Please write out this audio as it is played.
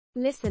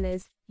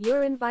Listeners,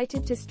 you're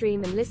invited to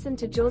stream and listen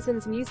to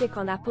Jawson's music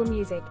on Apple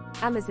Music,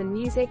 Amazon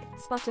Music,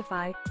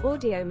 Spotify,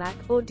 Audiomack,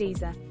 or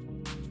Deezer.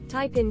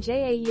 Type in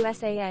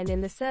JAUSAN in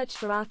the search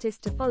for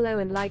artists to follow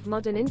and like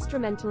modern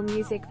instrumental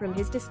music from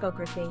his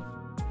discography.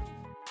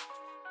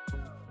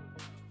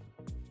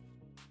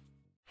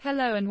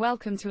 Hello and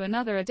welcome to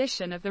another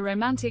edition of the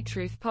Romantic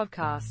Truth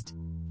podcast.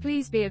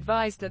 Please be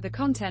advised that the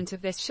content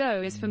of this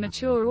show is for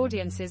mature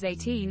audiences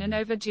 18 and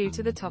over due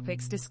to the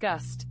topics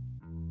discussed.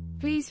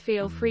 Please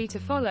feel free to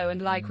follow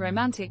and like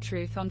Romantic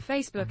Truth on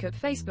Facebook at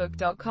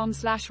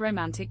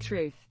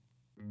facebook.com/romantictruth.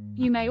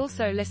 You may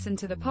also listen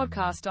to the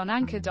podcast on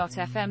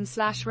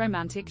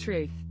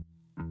anchor.fm/romantictruth.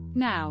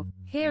 Now,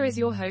 here is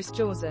your host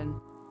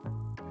Jawson.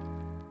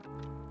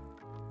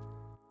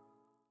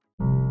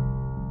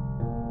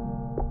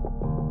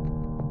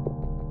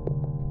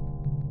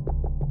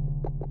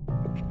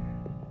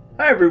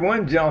 Hi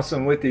everyone,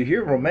 Johnson with you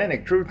here,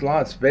 Romantic Truth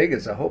Las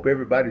Vegas. I hope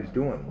everybody's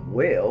doing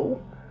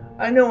well.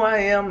 I know I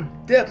am,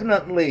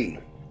 definitely.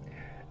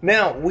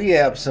 Now, we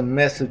have some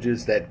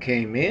messages that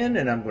came in,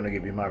 and I'm going to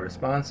give you my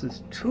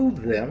responses to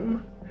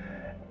them.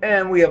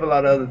 And we have a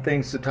lot of other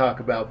things to talk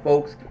about,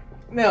 folks.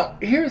 Now,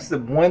 here's the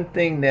one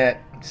thing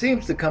that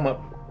seems to come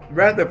up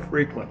rather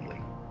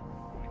frequently.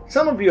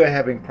 Some of you are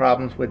having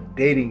problems with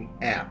dating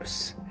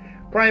apps.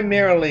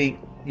 Primarily,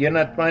 you're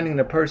not finding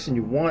the person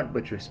you want,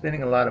 but you're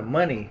spending a lot of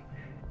money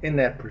in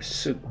that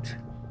pursuit.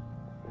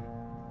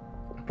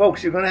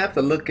 Folks, you're going to have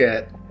to look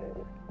at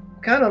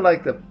kind of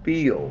like the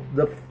feel,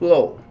 the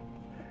flow.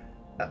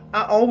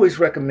 I always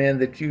recommend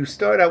that you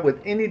start out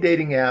with any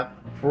dating app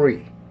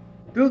free.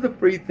 Do the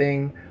free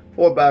thing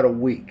for about a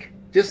week,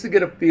 just to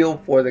get a feel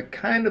for the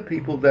kind of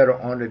people that are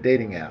on the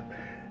dating app.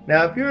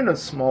 Now, if you're in a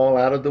small,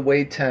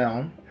 out-of-the-way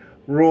town,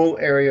 rural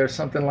area or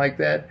something like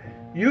that,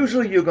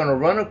 usually you're going to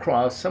run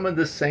across some of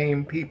the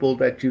same people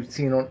that you've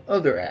seen on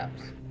other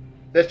apps.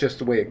 That's just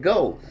the way it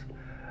goes.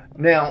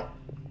 Now,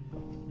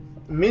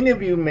 many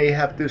of you may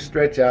have to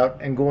stretch out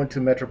and go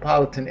into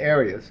metropolitan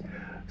areas.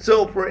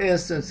 So, for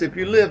instance, if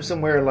you live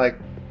somewhere like,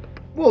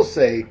 we'll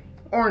say,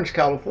 Orange,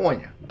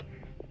 California,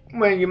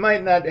 where you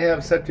might not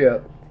have such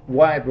a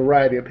wide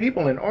variety of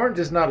people, and Orange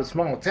is not a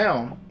small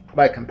town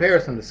by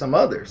comparison to some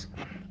others.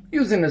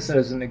 Using this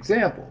as an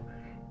example,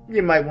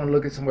 you might want to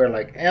look at somewhere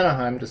like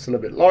Anaheim, just a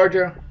little bit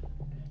larger,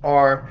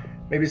 or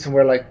maybe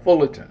somewhere like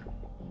Fullerton,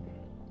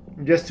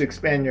 just to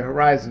expand your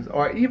horizons,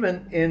 or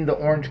even in the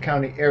Orange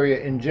County area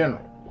in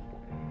general.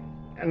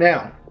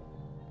 Now,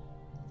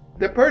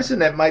 the person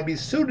that might be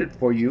suited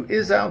for you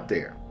is out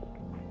there.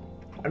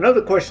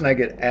 Another question I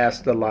get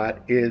asked a lot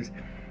is,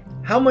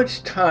 how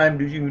much time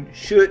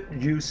should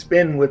you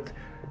spend with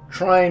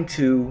trying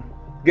to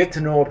get to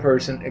know a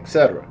person,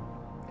 etc.?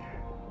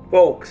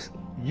 Folks,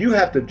 you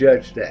have to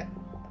judge that.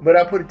 But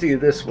I'll put it to you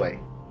this way.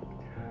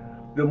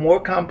 The more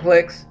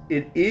complex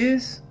it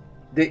is,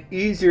 the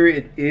easier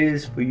it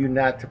is for you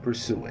not to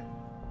pursue it.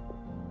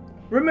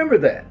 Remember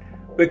that.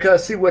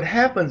 Because, see, what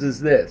happens is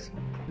this.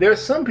 There are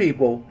some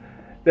people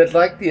that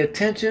like the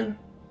attention,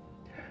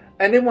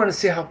 and they want to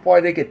see how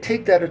far they could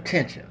take that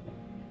attention.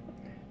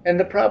 And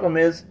the problem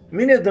is,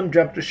 many of them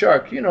jump the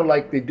shark,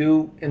 like they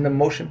do in the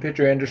motion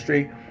picture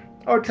industry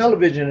or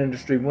television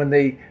industry when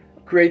they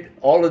create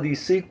all of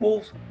these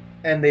sequels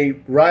and they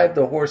ride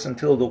the horse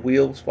until the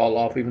wheels fall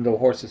off, even though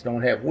horses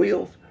don't have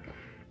wheels.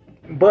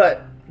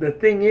 But the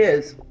thing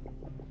is,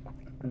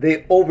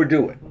 they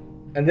overdo it.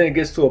 And then it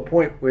gets to a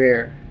point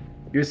where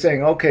you're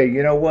saying, okay,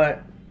 you know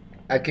what?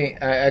 I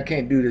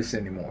can't do this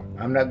anymore.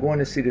 I'm not going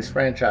to see this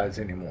franchise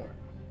anymore.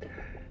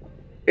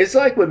 It's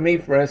like with me,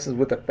 for instance,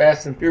 with the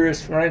Fast and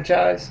Furious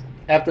franchise.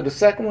 After the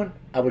second one,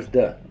 I was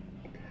done.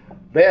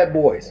 Bad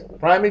Boys,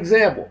 prime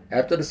example.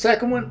 After the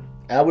second one,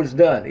 I was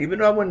done. Even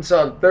though I went and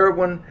saw the third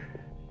one,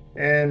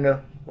 and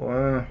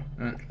I'll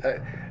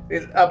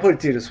put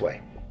it to you this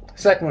way.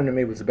 Second one to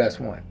me was the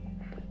best one.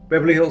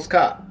 Beverly Hills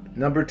Cop,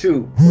 number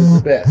 2,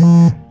 was the best.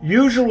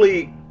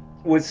 Usually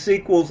with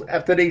sequels,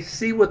 after they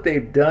see what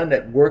they've done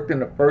that worked in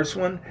the first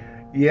one,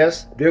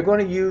 yes, they're going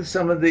to use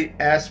some of the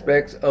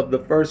aspects of the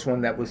first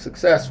one that was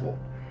successful,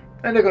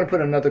 and they're going to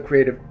put another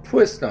creative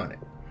twist on it.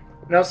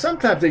 Now,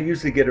 sometimes they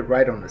usually get it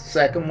right on the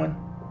second one,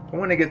 but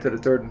when they get to the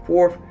third and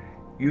fourth,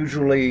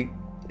 usually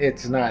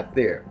it's not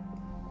there.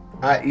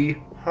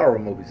 I.e., horror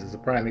movies is a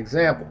prime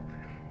example.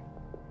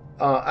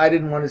 I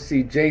didn't want to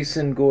see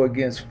Jason go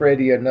against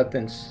Freddy or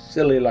nothing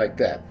silly like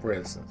that, for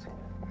instance.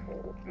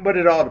 But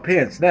it all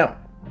depends. Now,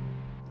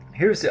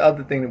 here's the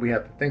other thing that we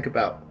have to think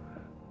about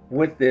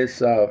with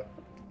this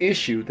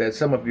issue that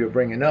some of you are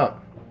bringing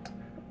up.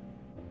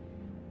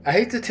 I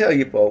hate to tell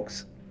you,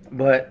 folks,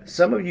 but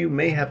some of you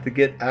may have to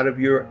get out of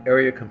your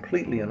area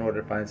completely in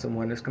order to find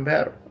someone that's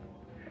compatible.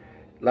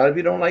 A lot of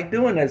you don't like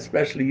doing that,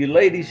 especially you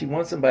ladies. You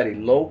want somebody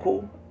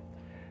local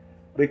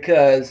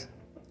because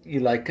you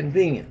like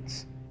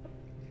convenience.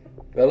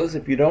 Fellas,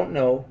 if you don't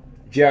know,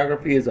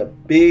 geography is a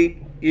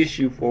big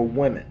issue for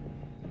women.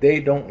 They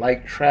don't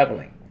like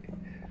traveling.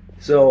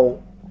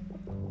 So,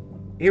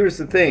 here's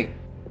the thing.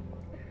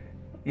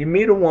 You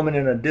meet a woman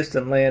in a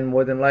distant land,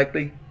 more than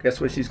likely,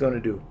 guess what she's going to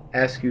do?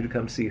 ask you to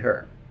come see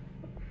her.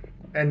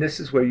 And this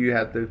is where you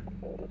have to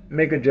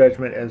make a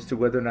judgment as to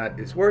whether or not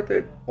it's worth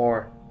it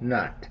or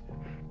not.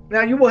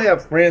 Now, you will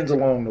have friends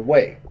along the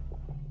way.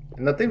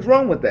 Nothing's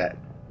wrong with that.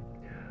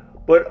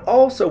 But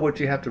also what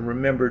you have to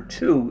remember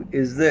too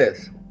is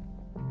this.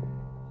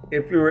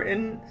 If you're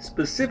in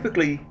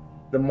specifically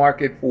the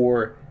market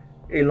for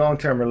a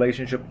long-term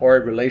relationship or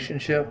a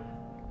relationship,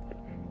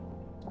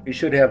 you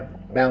should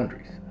have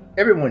boundaries.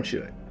 Everyone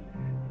should.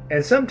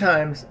 And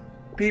sometimes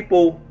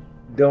people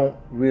don't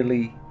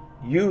really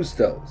use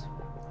those.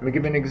 Let me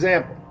give you an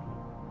example.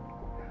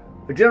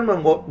 A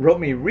gentleman wrote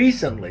me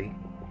recently,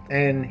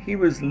 and he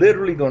was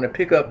literally going to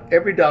pick up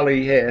every dollar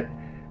he had,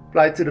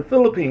 fly to the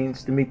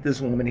Philippines to meet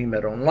this woman he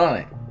met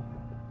online.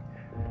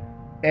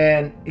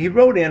 And he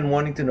wrote in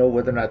wanting to know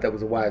whether or not that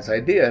was a wise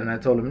idea, and I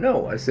told him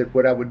no. I said,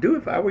 what I would do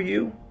if I were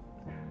you,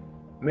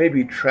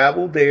 maybe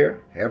travel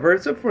there, have her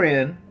as a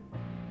friend,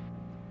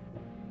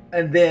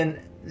 and then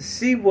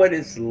see what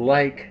it's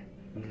like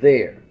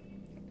there.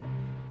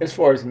 As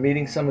far as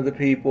meeting some of the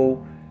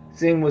people,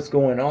 seeing what's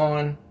going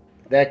on,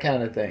 that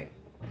kind of thing.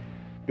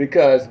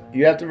 Because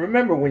you have to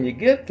remember when you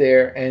get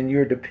there and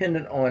you're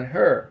dependent on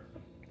her,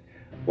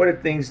 what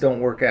if things don't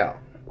work out?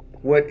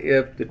 What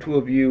if the two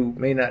of you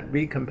may not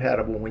be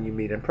compatible when you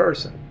meet in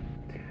person?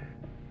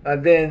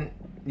 Then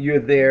you're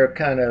there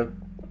kind of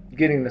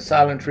getting the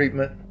silent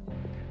treatment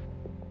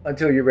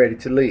until you're ready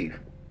to leave.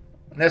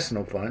 That's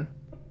no fun.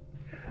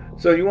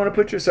 So you want to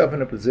put yourself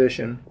in a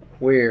position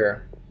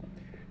where,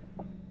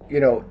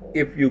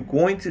 if you're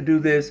going to do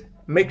this,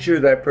 make sure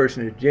that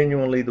person is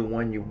genuinely the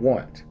one you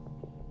want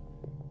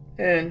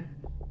and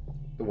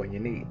the one you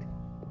need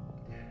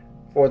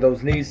for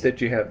those needs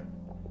that you have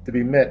to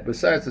be met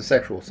besides the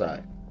sexual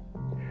side.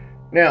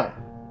 Now,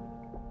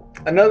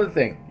 another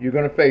thing you're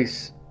going to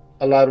face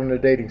a lot on the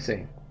dating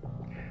scene.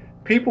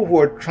 People who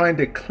are trying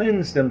to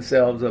cleanse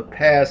themselves of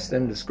past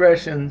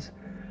indiscretions,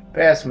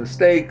 past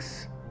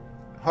mistakes,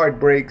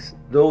 heartbreaks,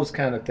 those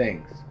kind of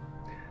things.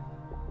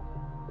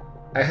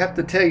 I have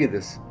to tell you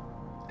this,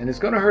 and it's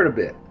going to hurt a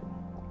bit.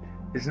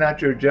 It's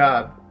not your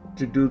job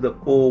to do the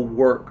full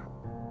work.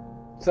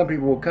 Some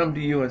people will come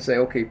to you and say,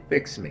 okay,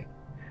 fix me.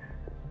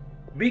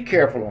 Be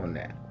careful on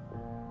that,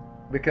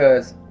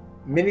 because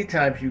many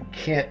times you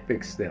can't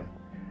fix them.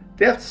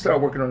 They have to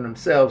start working on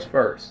themselves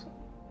first.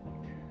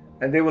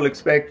 And they will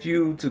expect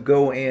you to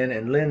go in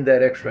and lend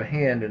that extra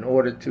hand in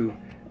order to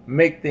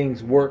make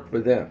things work for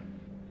them.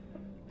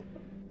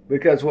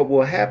 Because what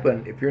will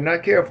happen, if you're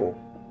not careful,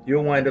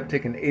 you'll wind up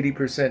taking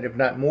 80%, if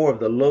not more, of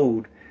the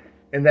load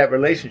in that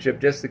relationship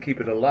just to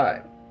keep it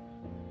alive.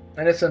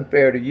 And it's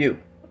unfair to you.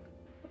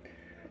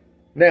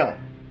 Now,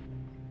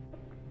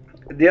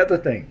 the other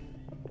thing.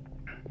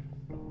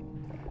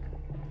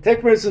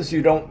 Take, for instance,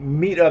 you don't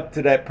meet up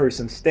to that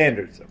person's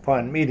standards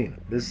upon meeting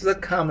them. This is a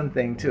common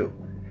thing, too.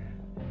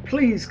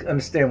 Please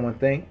understand one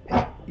thing.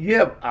 You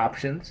have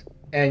options.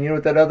 And you know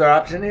what that other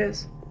option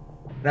is?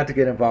 Not to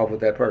get involved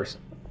with that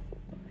person.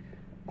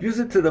 Use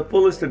it to the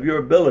fullest of your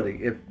ability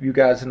if you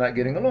guys are not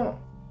getting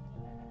along.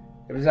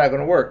 If it's not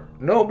going to work.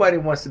 Nobody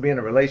wants to be in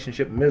a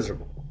relationship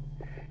miserable.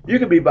 You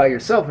can be by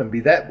yourself and be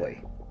that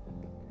way.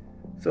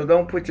 So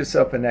don't put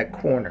yourself in that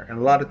corner. And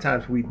a lot of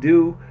times we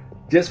do,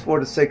 just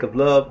for the sake of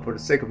love, for the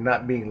sake of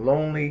not being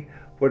lonely,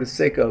 for the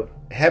sake of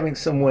having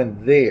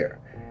someone there.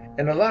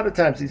 And a lot of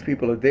times these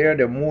people are there,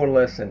 they're more or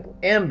less an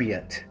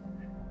ambient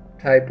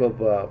type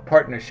of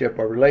partnership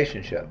or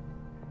relationship.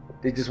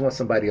 They just want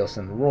somebody else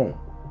in the room.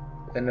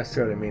 Doesn't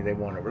necessarily mean they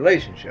want a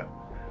relationship.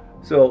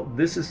 So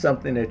this is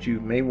something that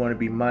you may want to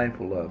be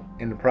mindful of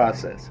in the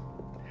process.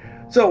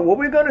 So what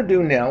we're going to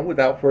do now,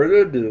 without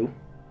further ado,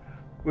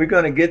 we're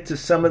going to get to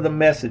some of the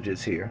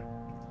messages here.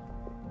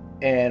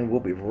 And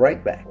we'll be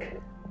right back.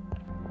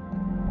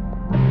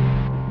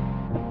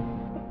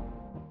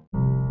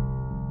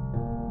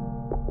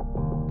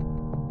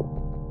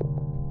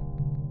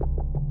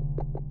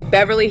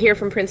 Beverly here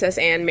from Princess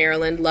Anne,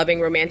 Maryland, loving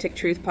Romantic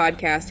Truth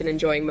podcast and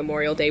enjoying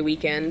Memorial Day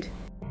weekend.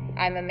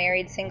 I'm a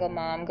married single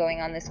mom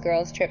going on this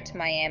girls' trip to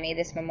Miami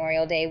this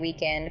Memorial Day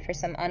weekend for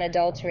some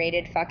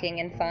unadulterated fucking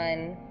and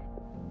fun.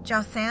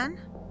 Josan,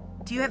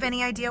 do you have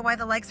any idea why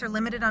the likes are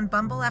limited on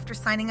Bumble after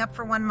signing up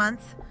for 1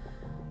 month?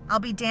 I'll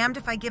be damned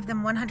if I give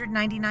them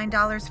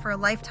 $199 for a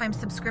lifetime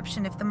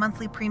subscription if the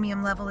monthly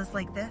premium level is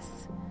like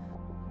this.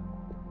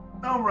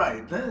 All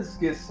right, let's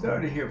get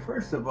started here.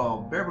 First of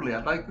all, Beverly,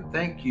 I'd like to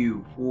thank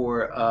you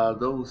for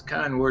those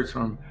kind words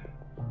from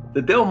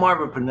the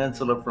Delmarva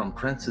Peninsula from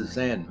Princess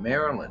Anne,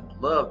 Maryland.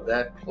 Love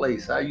that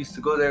place. I used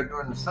to go there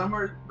during the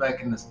summer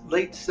back in the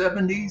late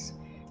 70s.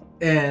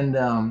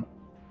 And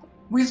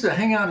we used to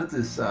hang out at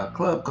this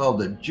club called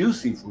the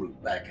Juicy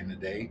Fruit back in the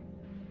day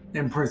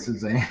in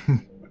Princess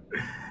Anne.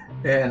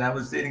 And I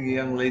was dating a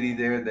young lady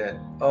there that,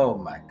 oh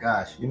my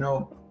gosh,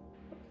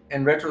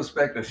 in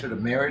retrospect, I should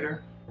have married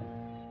her.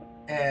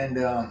 And,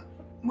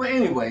 well,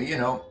 anyway,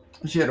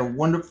 she had a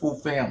wonderful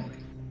family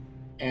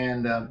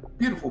and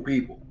beautiful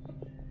people.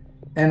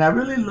 And I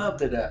really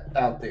loved it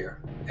out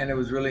there. And it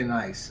was really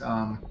nice.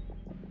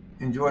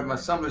 Enjoyed my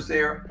summers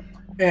there.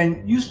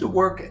 and used to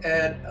work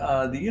at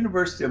the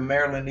University of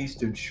Maryland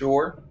Eastern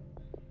Shore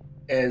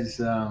as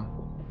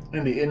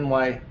in the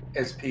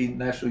NYSP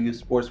National Youth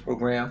Sports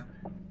Program.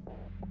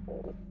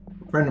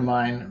 A friend of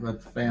mine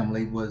with the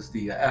family was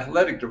the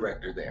athletic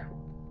director there,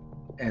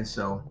 and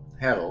so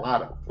had a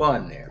lot of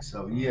fun there.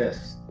 So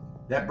yes,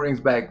 that brings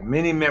back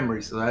many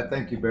memories. So I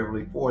thank you,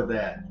 Beverly, for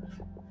that.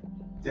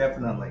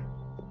 Definitely.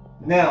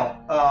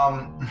 Now,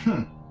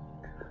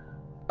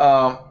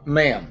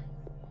 ma'am,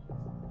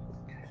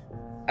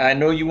 I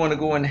know you want to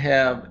go and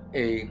have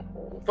a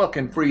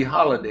fucking free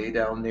holiday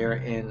down there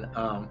in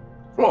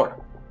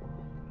Florida.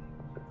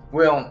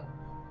 Well,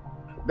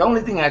 the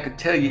only thing I could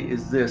tell you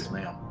is this,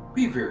 ma'am.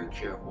 Be very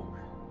careful.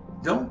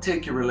 Don't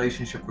take your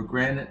relationship for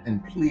granted,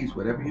 and please,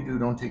 whatever you do,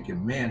 don't take your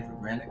man for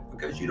granted,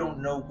 because you don't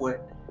know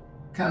what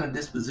kind of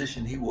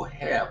disposition he will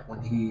have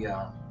when he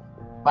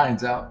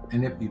finds out,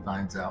 and if he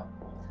finds out.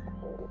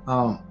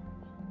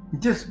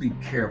 Just be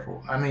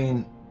careful. I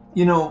mean,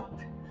 you know,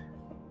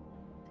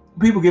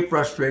 people get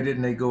frustrated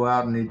and they go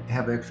out and they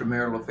have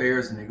extramarital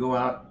affairs and they go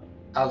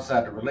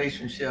outside the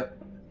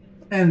relationship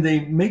and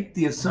they make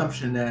the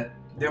assumption that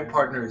their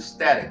partner is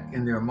static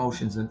in their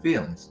emotions and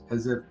feelings,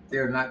 as if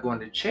they're not going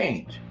to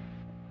change.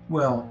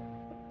 Well,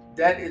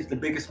 that is the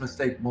biggest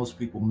mistake most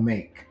people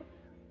make,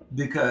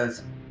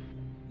 because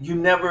you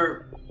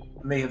never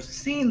may have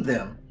seen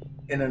them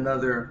in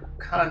another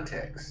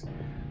context.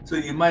 So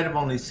you might have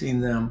only seen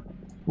them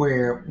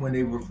where when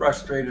they were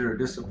frustrated or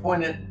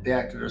disappointed, they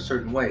acted a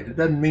certain way. That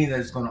doesn't mean that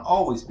it's going to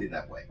always be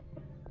that way.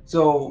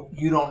 So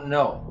you don't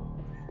know.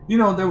 You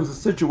know, there was a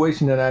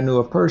situation that I knew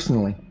of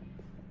personally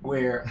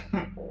where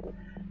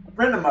a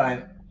friend of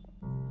mine,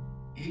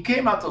 he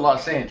came out to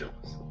Los Angeles.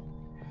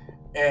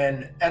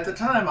 And at the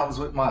time I was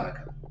with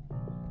Monica.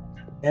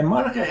 And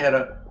Monica had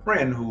a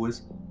friend who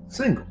was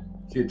single.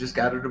 She had just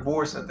got a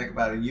divorce, I think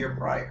about a year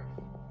prior.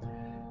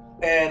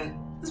 And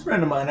this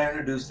friend of mine, I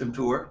introduced him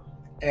to her,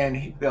 and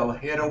he fell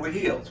head over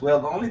heels. Well,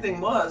 the only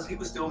thing was, he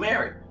was still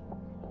married.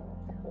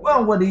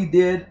 Well, what he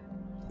did,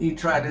 he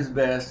tried his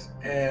best,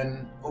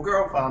 and a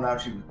girl found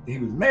out he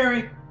was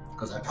married,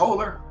 because I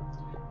told her,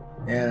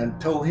 and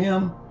told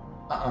him,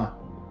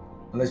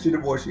 unless you're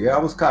divorced. Yeah, I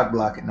was cock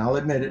blocking, I'll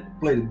admit it,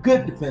 played a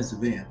good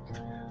defensive end.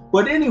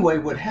 But anyway,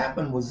 what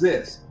happened was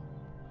this.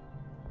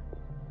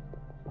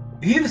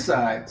 He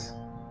decides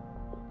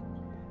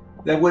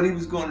that what he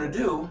was going to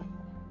do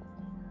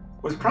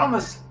was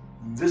promise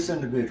this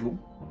individual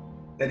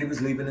that he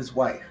was leaving his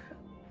wife,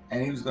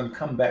 and he was going to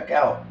come back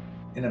out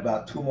in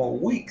about 2 more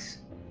weeks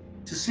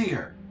to see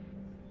her.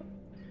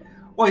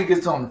 Well, he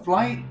gets on the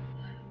flight,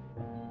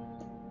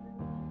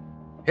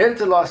 headed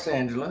to Los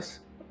Angeles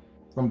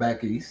from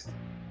back east,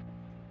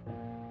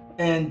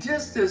 and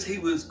just as he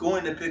was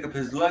going to pick up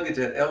his luggage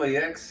at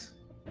LAX,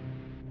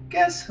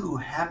 guess who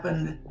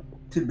happened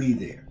to be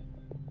there?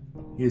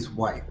 His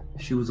wife.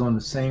 She was on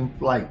the same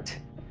flight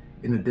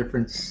in a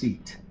different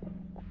seat.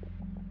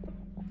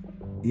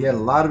 He had a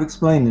lot of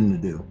explaining to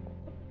do.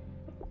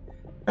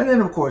 And then,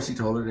 of course, he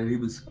told her that he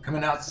was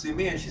coming out to see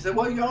me, and she said,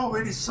 well, you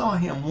already saw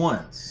him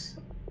once.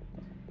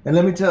 And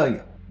let me tell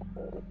you,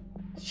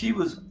 she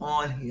was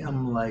on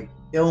him like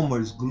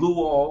Elmer's glue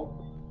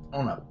all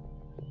on a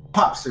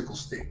popsicle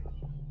stick.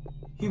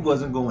 He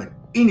wasn't going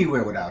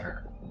anywhere without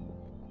her.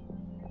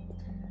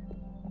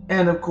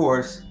 And of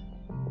course,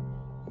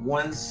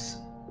 once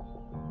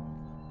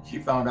she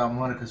found out,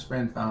 Monica's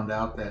friend found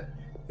out that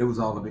it was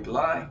all a big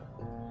lie,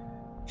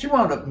 she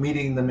wound up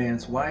meeting the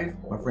man's wife,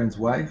 my friend's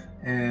wife,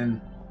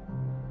 and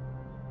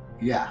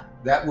yeah,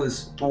 that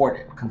was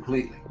thwarted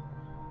completely.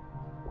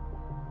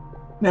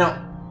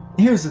 Now,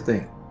 here's the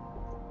thing.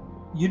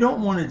 You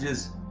don't want to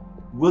just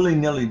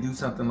willy-nilly do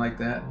something like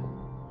that.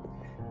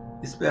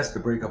 It's best to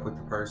break up with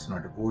the person or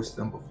divorce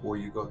them before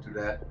you go through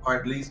that, or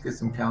at least get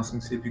some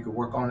counseling, see if you can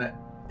work on it.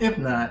 If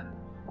not,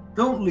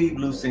 don't leave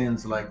loose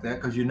ends like that,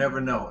 because you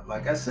never know.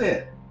 Like I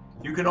said,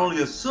 you can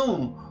only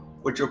assume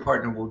what your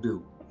partner will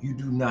do. You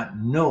do not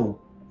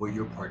know what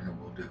your partner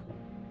will do.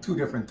 2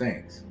 different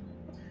things.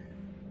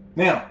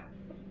 Now,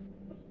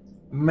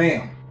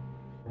 ma'am,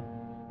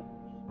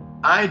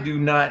 I do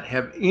not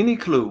have any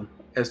clue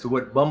as to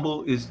what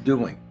Bumble is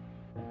doing.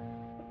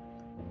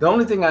 The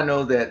only thing I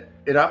know that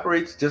it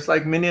operates just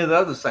like many of the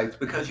other sites,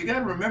 because you got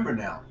to remember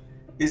now,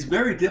 it's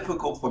very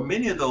difficult for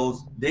many of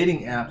those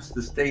dating apps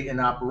to stay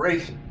in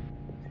operation.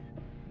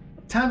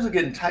 Times are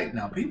getting tight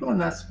now. People are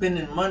not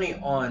spending money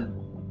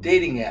on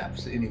dating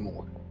apps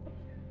anymore.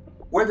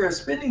 Where they're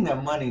spending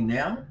their money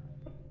now,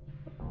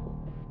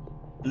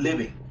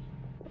 living,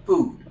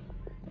 food,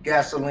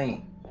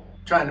 gasoline,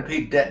 trying to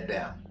pay debt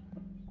down.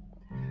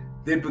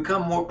 They've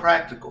become more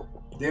practical.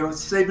 They're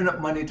saving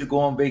up money to go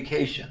on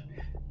vacation.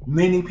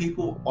 Many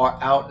people are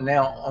out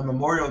now on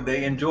Memorial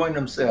Day enjoying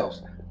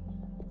themselves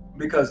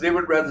because they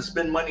would rather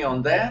spend money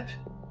on that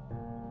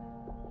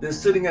than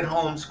sitting at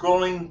home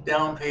scrolling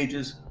down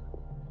pages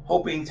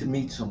hoping to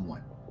meet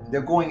someone.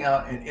 They're going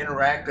out and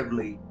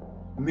interactively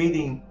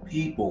meeting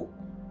people.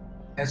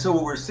 And so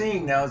what we're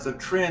seeing now is a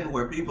trend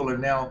where people are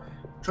now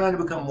trying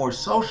to become more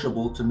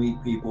sociable to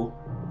meet people,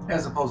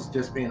 as opposed to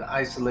just being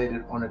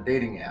isolated on a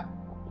dating app.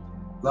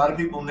 A lot of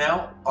people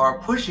now are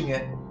pushing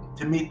it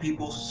to meet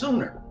people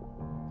sooner,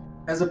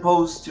 as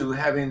opposed to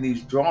having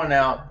these drawn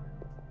out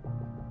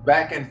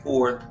back and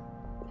forth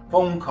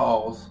phone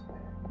calls,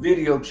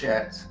 video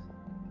chats,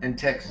 and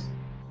text.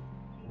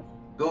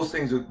 Those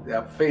things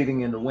are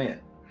fading in the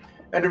wind.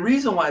 And the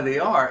reason why they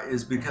are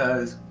is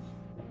because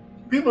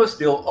people are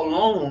still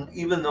alone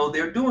even though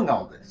they're doing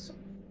all this.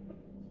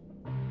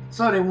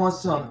 So they want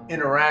some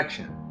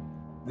interaction.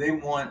 They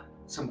want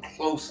some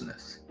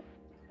closeness.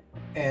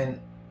 And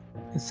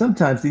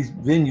sometimes these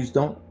venues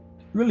don't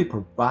really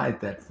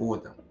provide that for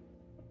them.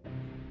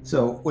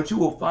 So what you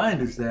will find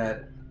is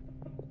that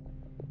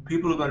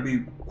people are going to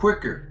be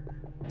quicker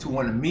to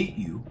want to meet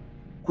you,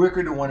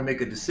 quicker to want to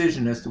make a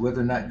decision as to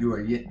whether or not you are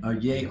a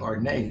yay or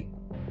nay.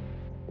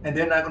 And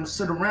they're not going to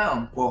sit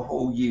around for a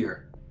whole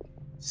year,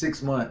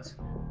 6 months,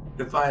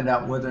 to find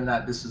out whether or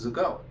not this is a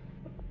go.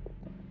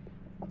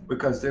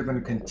 Because they're going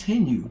to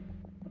continue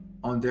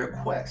on their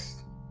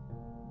quest.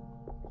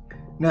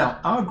 Now,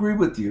 I'll agree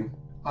with you.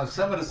 On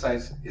some of the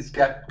sites, it's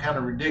got kind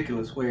of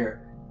ridiculous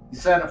where you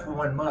sign up for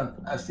 1 month.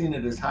 I've seen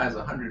it as high as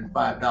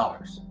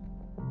 $105.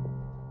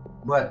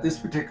 But this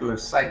particular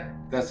site,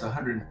 that's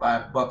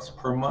 $105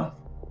 per month.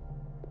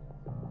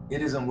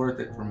 It isn't worth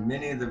it for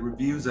many of the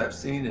reviews I've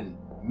seen and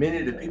many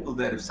of the people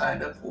that have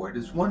signed up for it.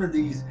 It's one of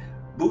these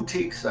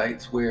boutique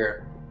sites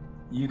where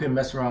you can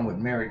mess around with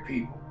married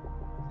people.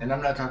 And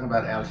I'm not talking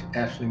about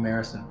Ashley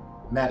Madison,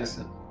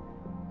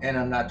 and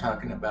I'm not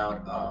talking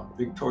about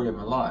Victoria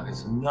Milan.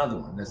 It's another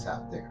one that's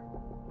out there.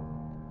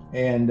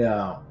 And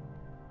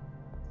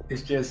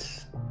it's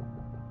just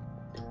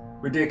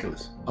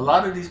ridiculous. A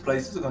lot of these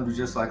places are going to do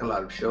just like a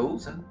lot of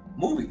shows and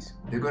movies.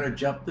 They're going to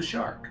jump the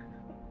shark.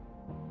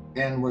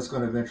 And what's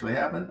going to eventually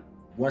happen,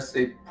 once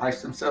they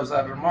price themselves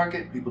out of the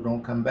market, people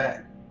don't come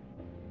back.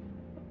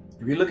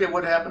 If you look at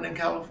what happened in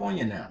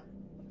California now,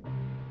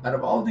 out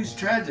of all these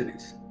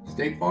tragedies,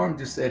 State Farm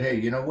just said, hey,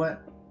 you know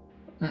what?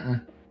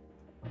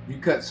 You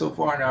cut so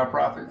far in our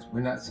profits,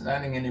 we're not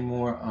signing any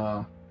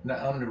more, not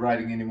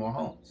underwriting any more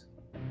homes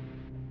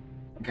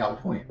in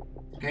California.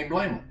 You can't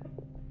blame them.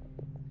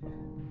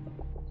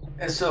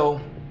 And so,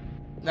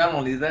 not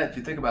only that,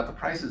 you think about the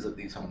prices of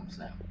these homes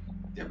now.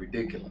 They're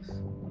ridiculous.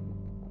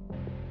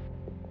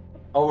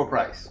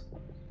 Overpriced.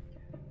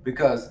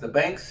 Because the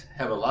banks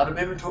have a lot of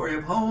inventory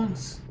of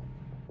homes.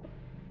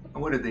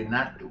 And what are they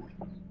not doing?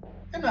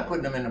 They're not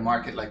putting them in the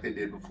market like they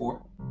did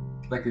before,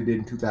 like they did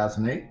in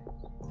 2008.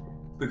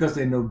 Because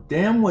they know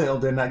damn well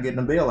they're not getting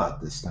a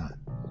bailout this time.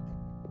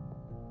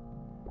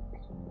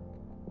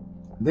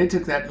 They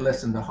took that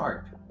lesson to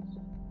heart.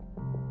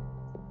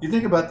 You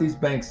think about these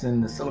banks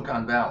in the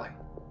Silicon Valley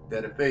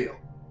that have failed.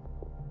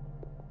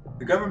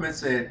 The government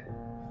said,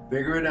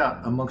 figure it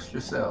out amongst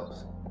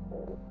yourselves.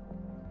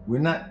 We're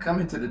not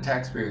coming to the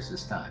taxpayers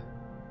this time.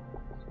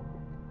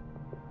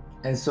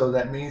 And so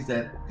that means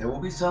that there will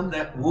be some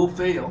that will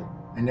fail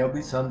and there'll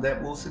be some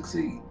that will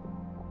succeed.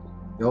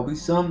 There'll be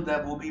some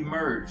that will be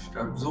merged,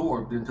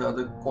 absorbed into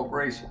other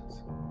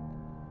corporations.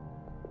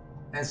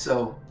 And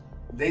so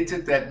they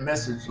took that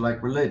message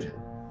like religion,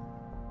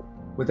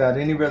 without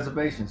any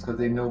reservations, because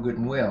they know good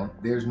and well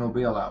there's no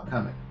bailout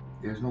coming.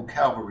 There's no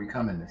cavalry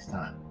coming this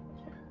time.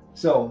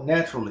 So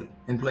naturally,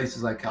 in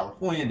places like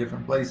California,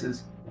 different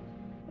places,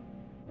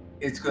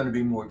 it's going to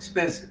be more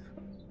expensive.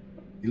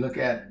 You look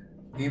at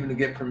even to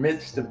get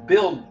permits to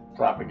build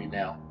property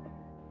now,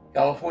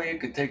 California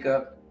could take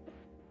up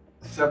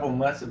several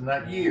months, if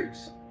not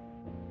years.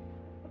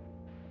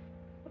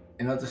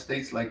 In other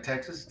states like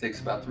Texas, it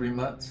takes about 3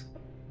 months.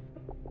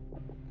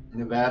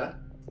 Nevada,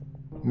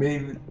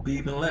 maybe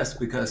even less,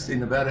 because see,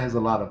 Nevada has a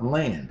lot of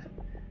land.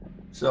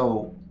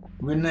 So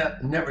we're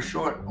never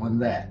short on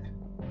that.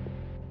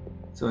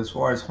 So as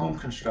far as home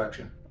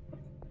construction,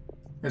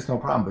 there's no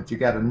problem, but you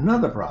got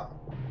another problem.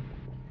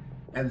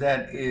 And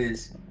that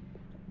is,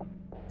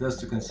 does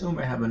the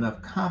consumer have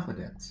enough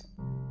confidence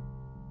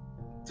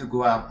to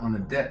go out on a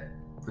debt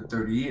for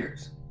 30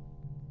 years?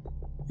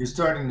 You're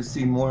starting to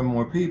see more and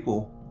more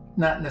people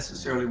not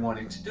necessarily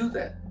wanting to do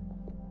that,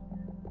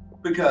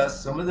 because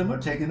some of them are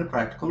taking the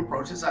practical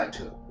approaches I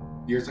took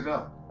years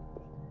ago.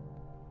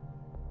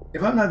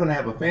 If I'm not going to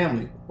have a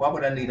family, why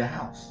would I need a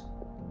house?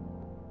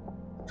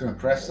 To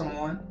impress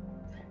someone?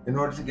 In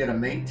order to get a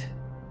mate?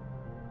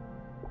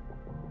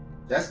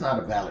 That's not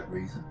a valid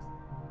reason.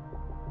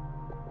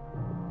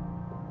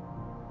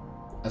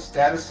 A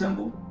status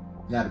symbol?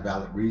 Not a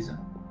valid reason.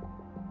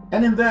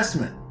 An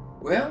investment?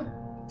 Well,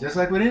 just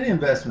like with any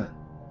investment,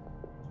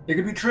 it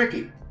could be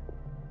tricky.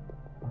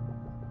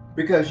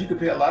 Because you could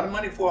pay a lot of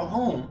money for a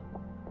home,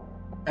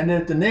 and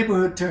then if the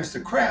neighborhood turns to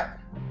crap,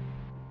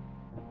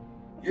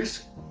 you're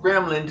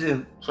scrambling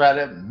to try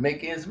to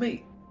make ends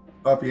meet.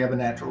 Or if you have a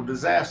natural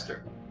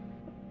disaster.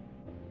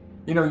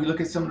 You know, you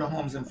look at some of the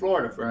homes in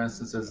Florida, for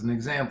instance, as an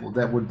example,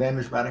 that were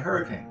damaged by the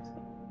hurricanes.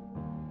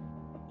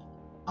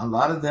 A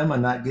lot of them are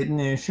not getting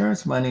the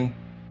insurance money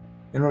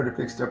in order to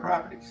fix their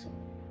properties.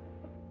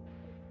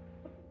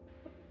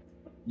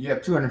 You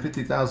have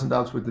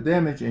 $250,000 worth of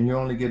damage and you're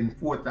only getting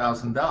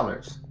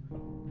 $4,000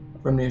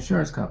 from the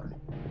insurance company.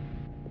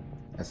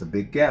 That's a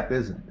big gap,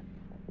 isn't it?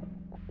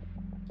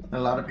 And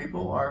a lot of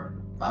people are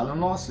filing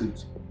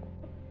lawsuits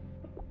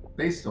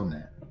based on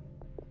that.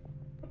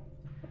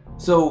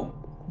 So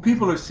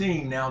people are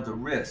seeing now the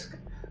risk.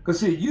 Because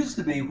see, it used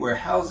to be where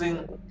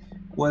housing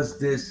was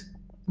this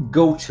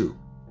go-to.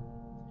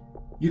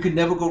 You could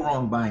never go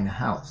wrong buying a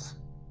house.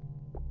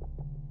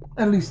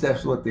 At least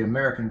that's what the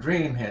American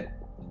dream had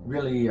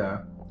really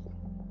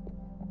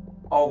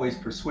always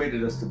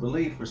persuaded us to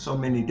believe for so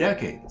many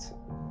decades.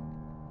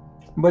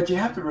 But you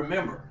have to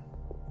remember,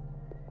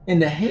 in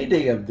the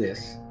heyday of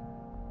this,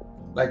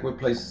 like with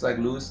places like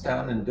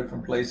Lewistown and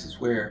different places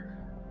where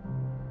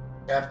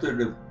after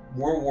the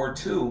World War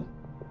II,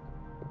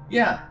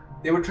 yeah,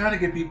 they were trying to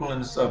get people in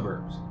the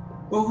suburbs.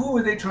 Well, who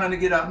were they trying to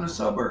get out in the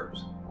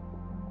suburbs?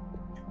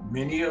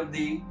 Many of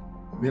the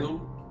middle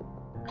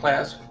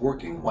class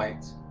working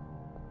whites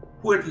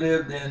who had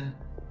lived in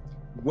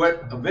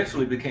what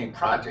eventually became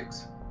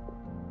projects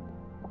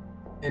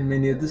in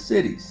many of the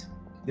cities.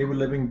 They were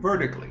living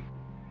vertically.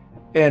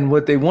 And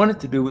what they wanted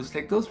to do was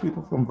take those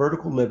people from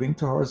vertical living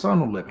to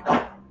horizontal living,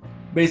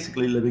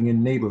 basically living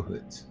in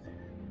neighborhoods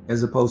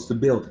as opposed to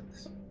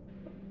buildings.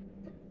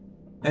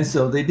 And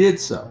so they did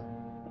so.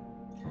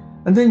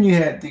 And then you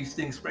had these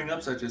things spring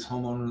up, such as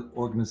homeowner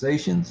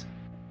organizations.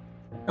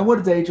 And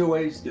what did the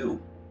HOAs do?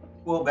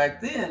 Well,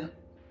 back then,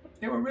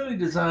 they were really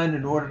designed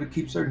in order to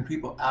keep certain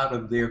people out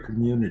of their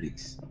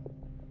communities.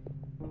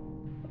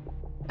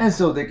 And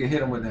so they could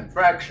hit them with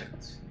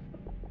infractions.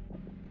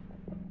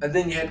 And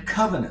then you had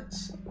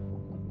covenants,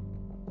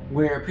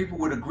 where people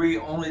would agree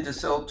only to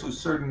sell to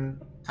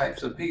certain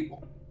types of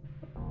people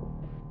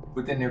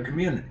within their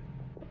community.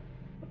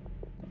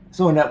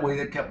 So in that way,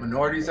 they kept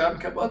minorities out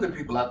and kept other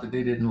people out that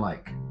they didn't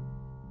like.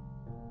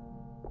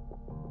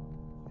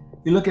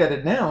 You look at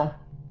it now,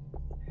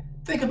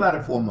 think about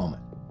it for a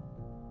moment.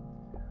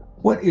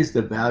 What is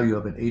the value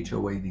of an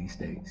HOA these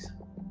days?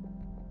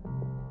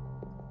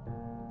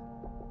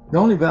 The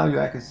only value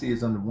I can see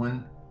is under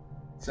one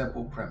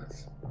simple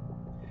premise.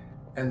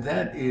 And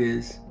that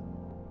is,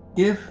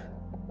 if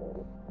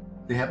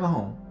they have a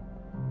home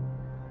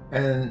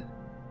and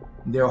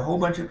there are a whole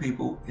bunch of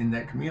people in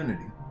that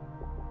community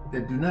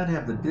that do not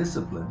have the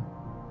discipline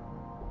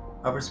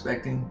of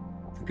respecting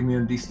the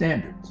community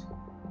standards.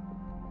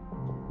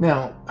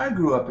 Now, I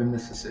grew up in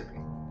Mississippi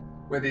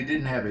where they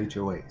didn't have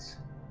HOAs.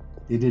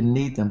 They didn't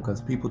need them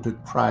because people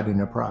took pride in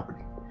their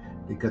property.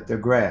 They cut their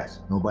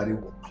grass. Nobody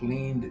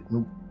cleaned it.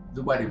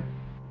 Nobody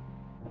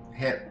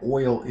had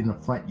oil in the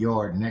front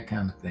yard and that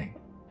kind of thing.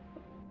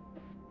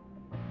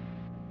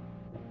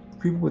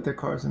 People with their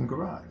cars in the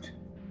garage.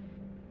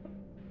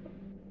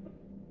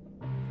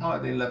 Or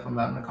they left them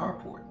out in the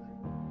carport.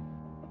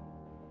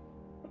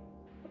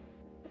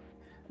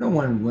 No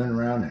one went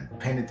around and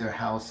painted their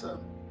house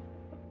a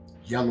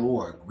yellow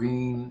or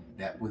green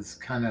that was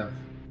kind of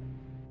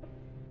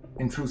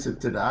intrusive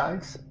to the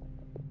eyes.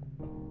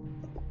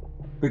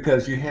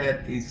 Because you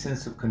had a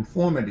sense of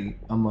conformity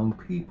among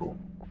people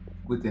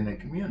within a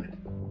community.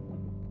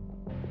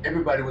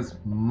 Everybody was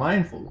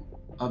mindful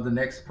of the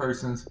next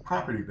person's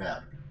property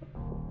value.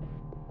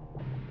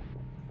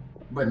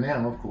 But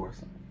now, of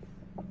course,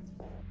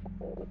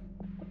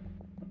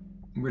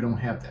 we don't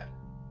have that.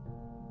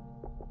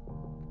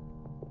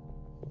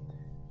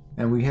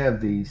 And we have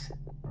these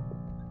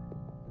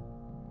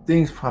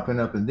things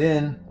popping up, and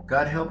then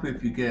God help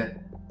if you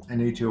get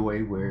an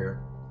HOA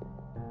where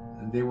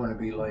they want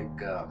to be like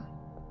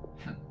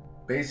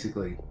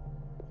basically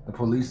a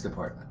police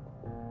department,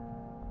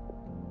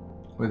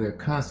 where they're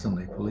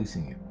constantly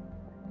policing you,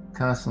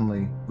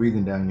 constantly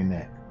breathing down your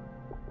neck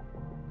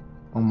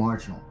on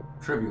marginal,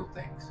 trivial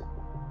things.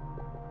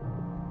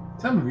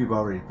 Some of you have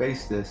already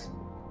faced this.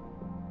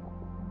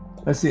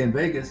 Let's see, in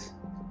Vegas,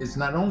 it's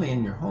not only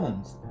in your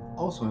homes,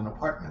 also in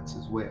apartments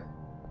as well.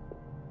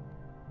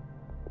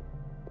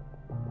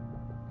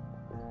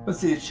 But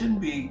see, it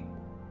shouldn't be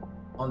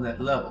on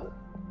that level.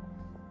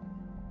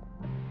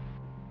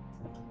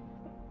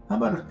 How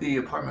about if the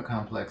apartment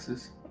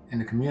complexes in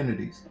the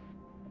communities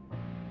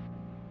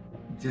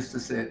just to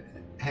say,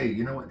 hey,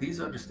 you know what, these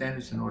are the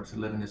standards in order to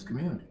live in this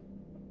community.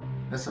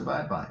 Let's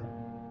abide by it.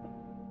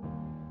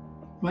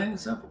 Plain and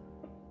simple.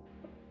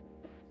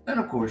 And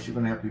of course, you're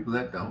going to have people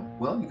that don't.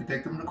 Well, you can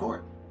take them to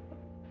court.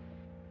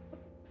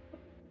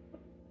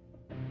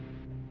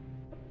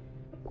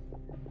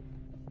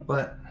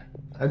 But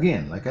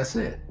again, like I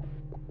said,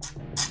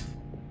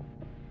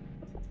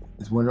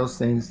 it's one of those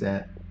things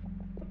that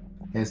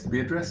has to be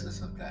addressed at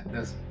some time,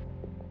 doesn't it?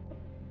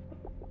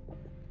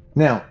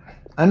 Now,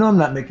 I know I'm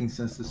not making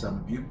sense to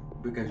some of you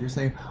because you're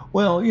saying,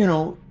 well, you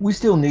know, we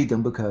still need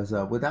them because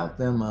without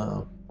them,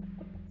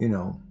 you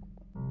know,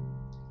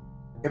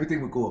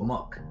 everything would go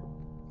amok.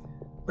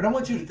 But I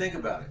want you to think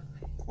about it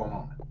for a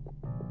moment.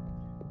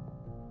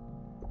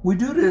 We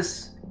do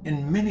this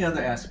in many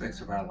other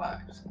aspects of our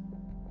lives.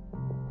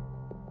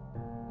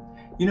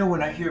 You know,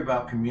 when I hear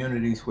about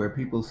communities where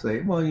people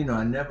say, well, you know,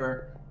 I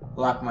never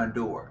lock my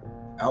door.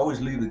 I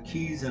always leave the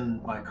keys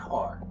in my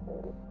car.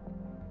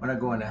 When I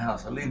go in the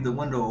house, I leave the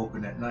window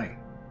open at night.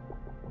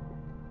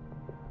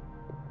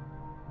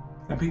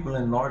 And people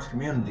in large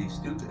communities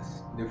do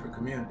this, different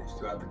communities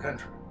throughout the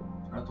country,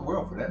 throughout the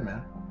world for that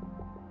matter.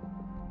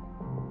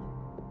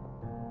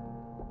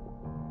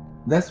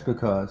 That's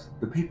because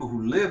the people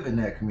who live in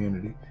that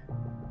community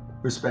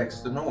respects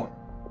the norm.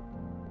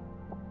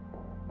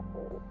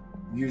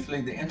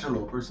 Usually the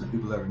interlopers, the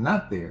people that are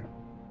not there,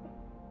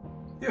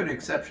 they're the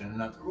exception and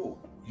not the rule,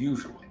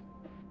 usually.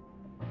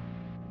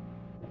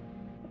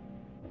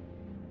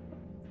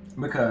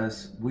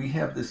 Because we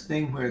have this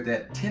thing where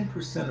that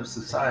 10% of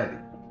society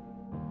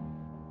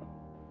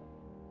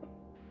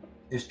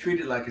is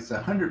treated like it's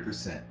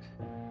 100%.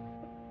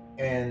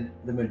 And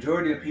the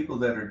majority of people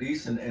that are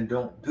decent and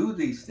don't do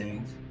these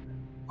things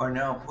are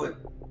now put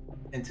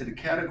into the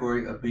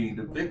category of being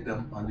the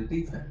victim on the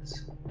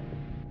defense.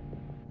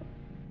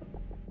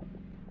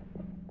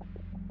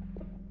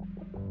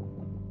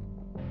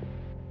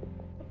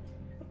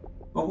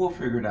 But we'll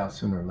figure it out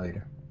sooner or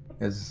later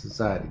as a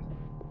society.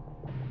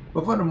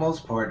 But for the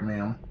most part,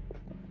 ma'am,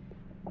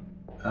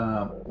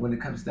 when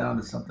it comes down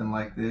to something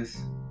like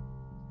this,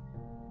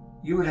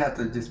 you would have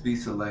to just be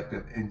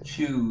selective and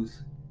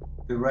choose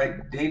the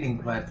right dating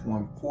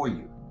platform for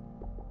you.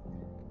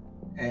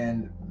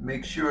 And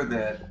make sure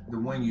that the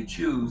one you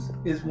choose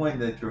is one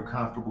that you're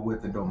comfortable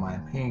with and don't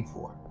mind paying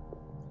for.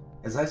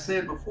 As I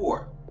said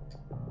before,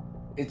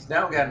 it's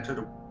now gotten to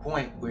the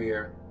point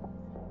where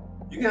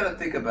you got to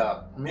think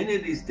about many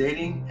of these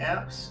dating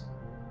apps.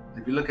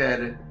 If you look at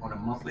it on a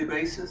monthly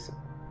basis,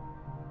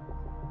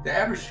 the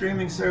average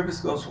streaming service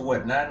goes for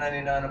what,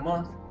 $9.99 a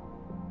month?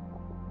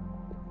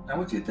 I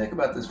want you to think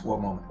about this for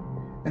a moment.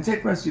 And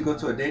take, for instance, you go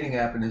to a dating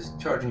app and it's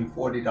charging you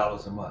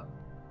 $40 a month.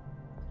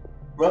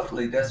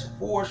 Roughly, that's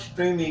 4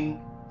 streaming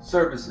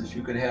services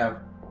you could have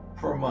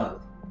per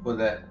month for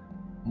that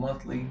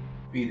monthly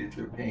fee that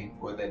you're paying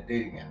for that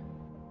dating app.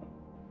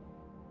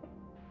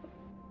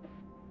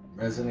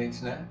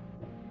 Resonates now?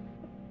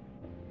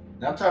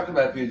 Now I'm talking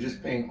about if you're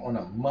just paying on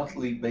a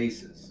monthly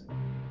basis.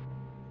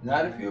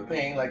 Not if you're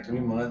paying like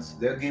 3 months.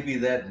 They'll give you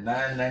that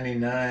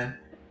 $9.99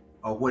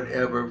 or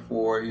whatever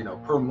for,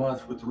 per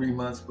month for 3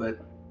 months,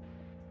 but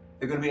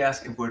they're going to be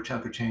asking for a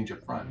chunk of change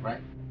up front,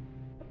 right?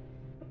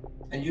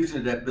 And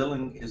usually that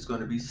billing is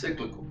going to be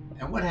cyclical.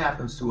 And what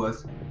happens to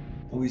us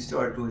when we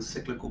start doing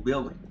cyclical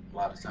billing a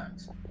lot of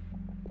times?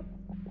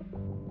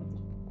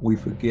 We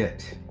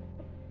forget.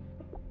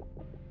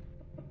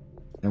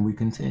 And we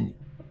continue.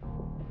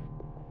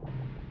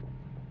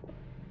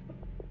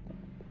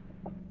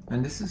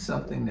 And this is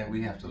something that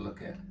we have to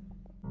look at.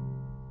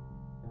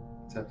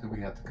 Something we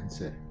have to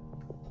consider.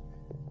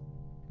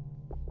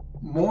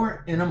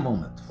 More in a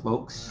moment,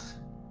 folks.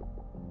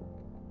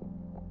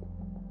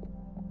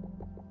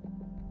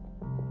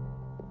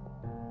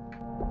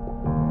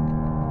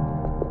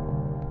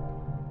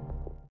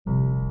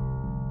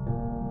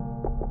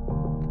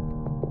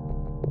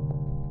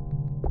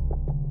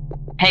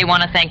 Hey,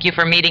 want to thank you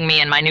for meeting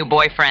me and my new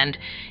boyfriend.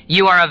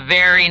 You are a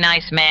very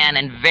nice man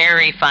and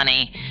very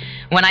funny.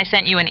 When I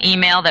sent you an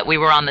email that we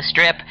were on the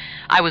Strip,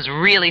 I was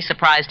really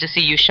surprised to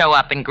see you show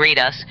up and greet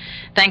us.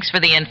 Thanks for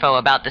the info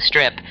about the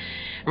Strip.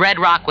 Red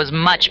Rock was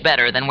much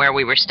better than where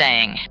we were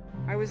staying.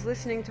 I was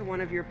listening to one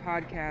of your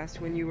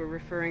podcasts when you were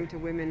referring to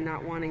women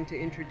not wanting to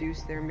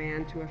introduce their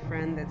man to a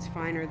friend that's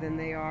finer than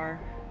they are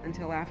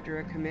until after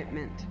a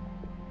commitment.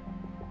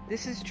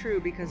 This is true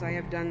because I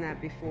have done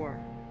that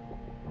before.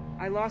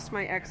 I lost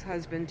my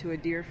ex-husband to a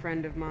dear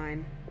friend of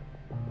mine.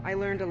 I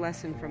learned a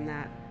lesson from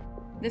that.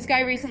 This guy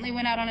recently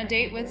went out on a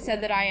date with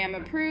said that I am a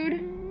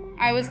prude.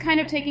 I was kind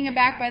of taken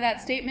aback by that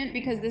statement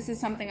because this is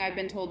something I've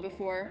been told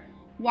before.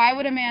 Why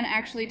would a man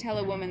actually tell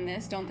a woman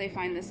this? Don't they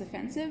find this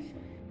offensive?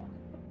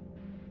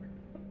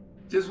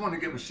 Just want to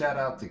give a shout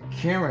out to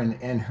Karen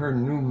and her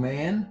new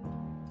man.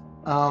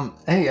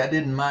 Hey, I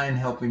didn't mind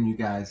helping you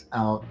guys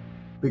out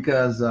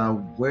because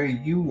where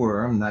you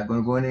were, I'm not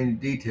going to go into any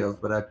details,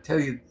 but I tell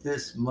you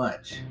this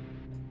much.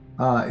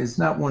 It's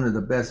not one of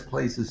the best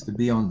places to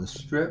be on the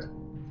Strip.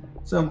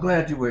 So I'm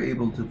glad you were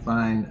able to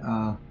find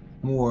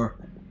more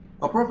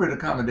appropriate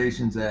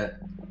accommodations at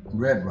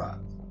Red Rock.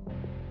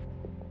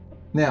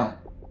 Now,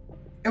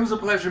 it was a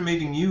pleasure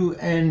meeting you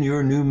and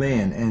your new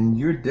man, and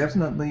you're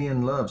definitely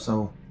in love.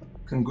 So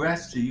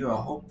congrats to you. I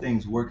hope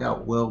things work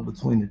out well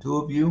between the two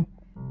of you.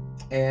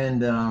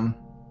 And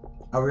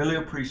I really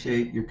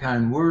appreciate your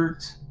kind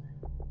words.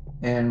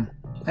 And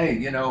hey,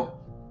 the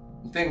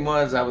thing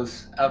was, I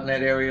was out in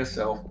that area,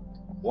 so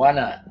why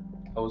not?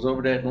 I was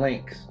over there at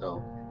Link,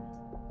 so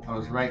I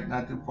was right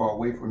not too far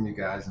away from you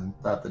guys and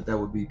thought that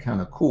would be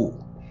kind of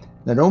cool.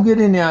 Now, don't get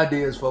any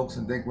ideas, folks,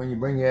 and think when you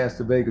bring your ass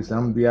to Vegas, I'm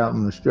going to be out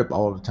on the Strip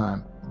all the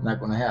time. Not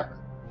going to happen.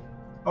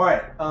 All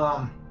right.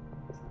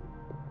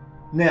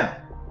 Now,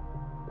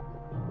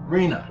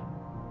 Rena,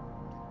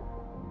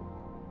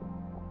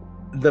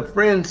 the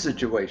friend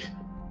situation.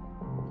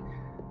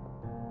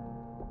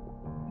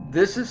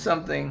 This is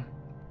something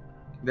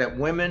that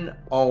women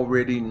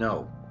already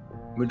know,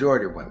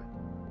 majority of women.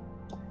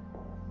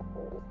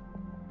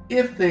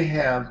 If they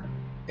have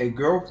a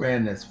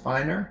girlfriend that's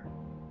finer,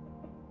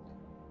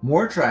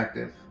 more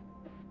attractive,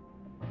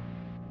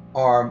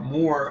 are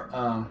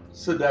more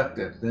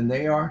seductive than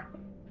they are,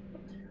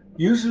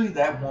 usually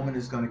that woman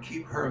is going to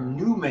keep her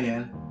new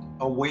man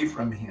away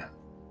from him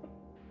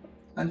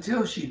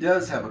until she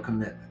does have a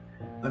commitment,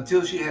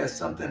 until she has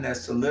something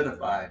that's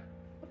solidified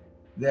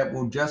that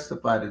will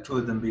justify the two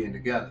of them being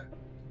together.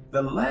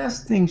 The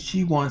last thing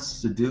she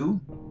wants to do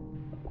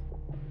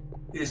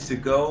is to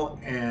go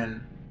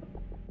and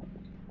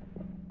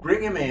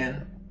bring him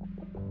in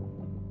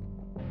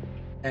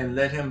and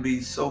let him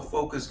be so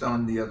focused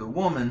on the other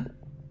woman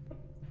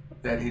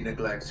that he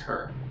neglects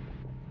her.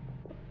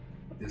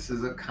 This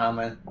is a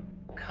common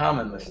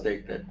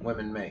mistake that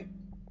women make.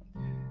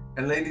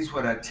 And ladies,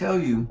 what I tell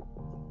you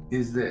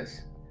is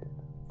this: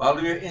 follow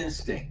your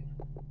instinct.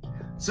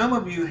 Some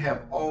of you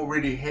have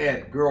already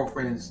had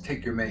girlfriends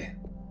take your man.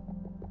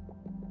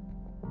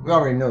 We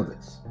already know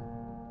this.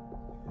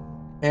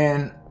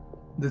 And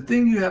the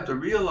thing you have to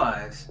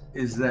realize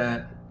is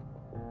that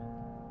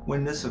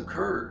when this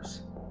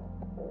occurs,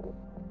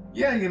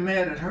 yeah, you're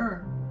mad at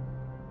her,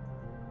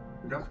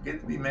 but don't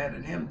forget to be mad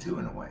at him too,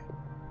 in a way.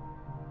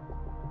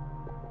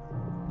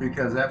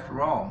 Because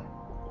after all,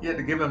 he had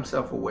to give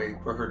himself away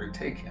for her to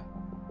take him.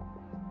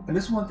 And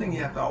this is one thing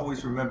you have to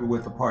always remember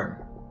with a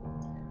partner.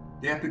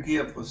 You have to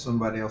give what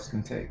somebody else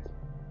can take.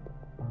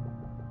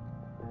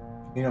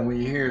 You know,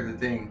 when you hear the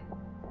thing,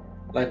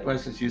 like for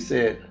instance, you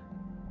said,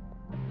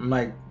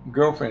 my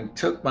girlfriend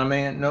took my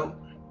man.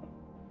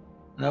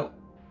 Nope.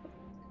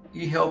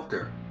 He helped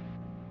her.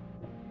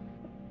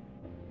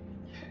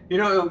 You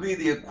know, it would be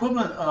the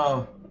equivalent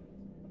of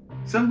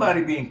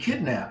somebody being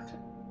kidnapped.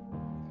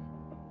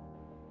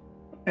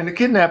 And the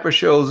kidnapper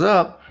shows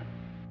up.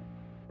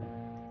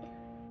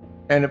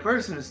 And the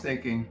person is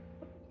thinking,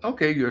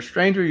 okay, you're a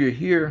stranger, you're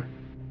here.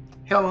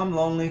 Hell, I'm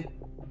lonely.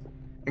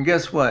 And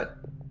guess what?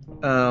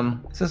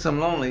 Since I'm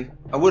lonely,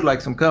 I would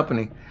like some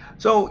company.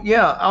 So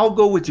yeah, I'll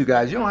go with you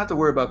guys. You don't have to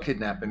worry about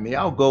kidnapping me.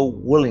 I'll go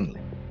willingly.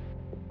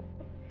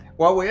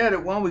 While we're at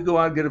it, why don't we go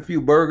out and get a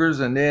few burgers,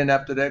 and then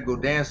after that, go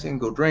dancing,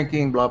 go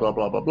drinking, blah, blah,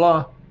 blah, blah,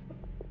 blah.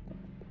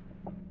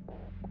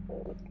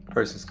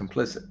 Person's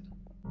complicit.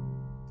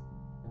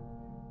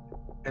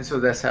 And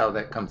so that's how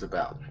that comes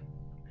about.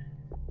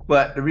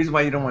 But the reason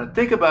why you don't want to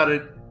think about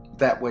it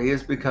that way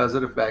is because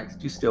of the fact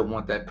that you still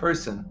want that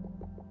person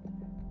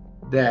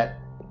that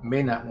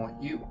may not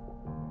want you.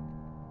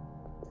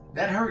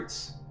 That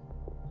hurts.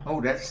 Oh,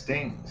 that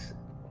stings.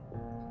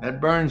 That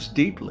burns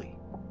deeply.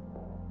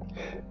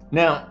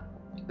 Now,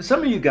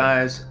 some of you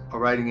guys are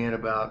writing in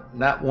about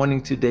not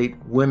wanting to date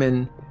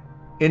women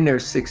in their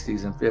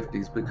 60s and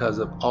 50s because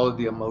of all of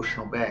the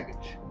emotional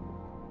baggage.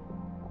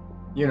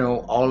 You know,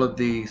 all of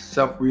the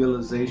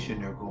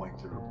self-realization they're going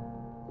through.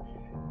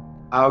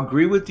 I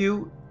agree with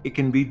you, it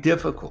can be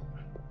difficult.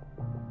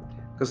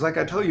 Because like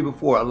I told you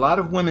before, a lot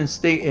of women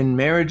stay in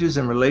marriages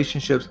and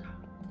relationships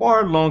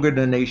far longer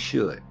than they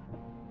should.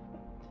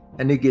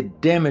 And they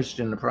get damaged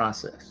in the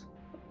process.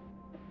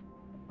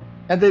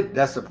 And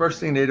that's the first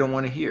thing they don't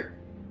want to hear.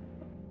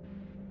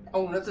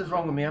 Oh, nothing's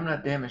wrong with me. I'm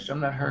not damaged. I'm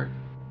not hurt.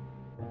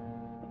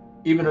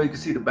 Even though you can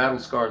see the battle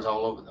scars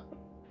all over them.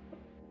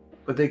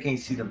 But they can't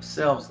see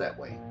themselves that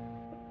way.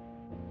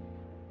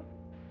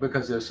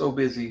 Because they're so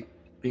busy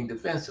being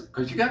defensive.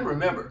 Because you got to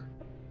remember,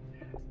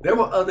 there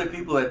were other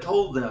people that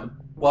told them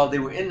while they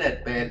were in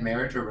that bad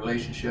marriage or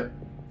relationship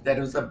that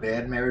it was a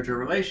bad marriage or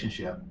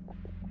relationship.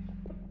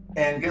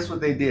 And guess what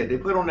they did? They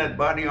put on that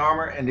body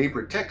armor and they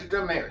protected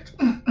their marriage.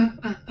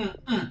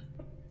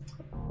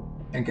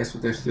 And guess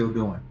what they're still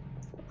doing?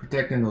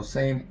 Protecting those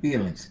same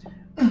feelings.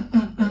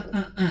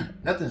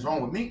 Nothing's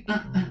wrong with me.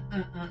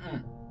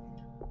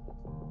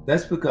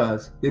 That's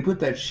because they put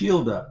that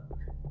shield up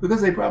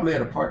because they probably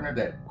had a partner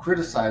that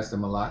criticized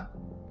them a lot.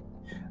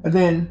 And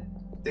then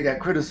they got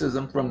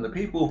criticism from the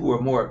people who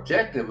are more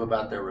objective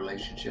about their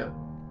relationship.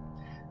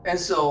 And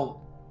so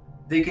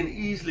they can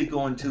easily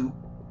go into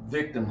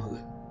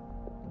victimhood.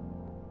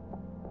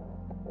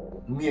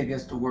 Me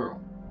against the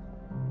world.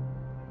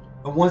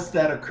 And once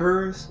that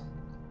occurs,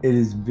 it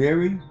is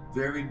very,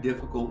 very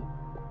difficult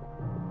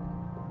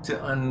to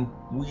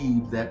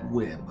unweave that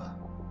web.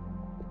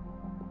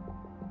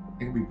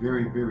 It can be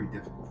very, very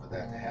difficult for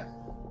that to happen.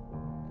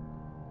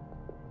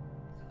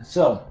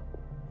 So,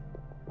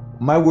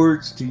 my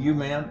words to you,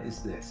 ma'am,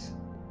 is this.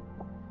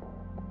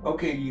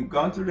 Okay, you've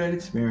gone through that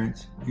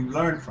experience, you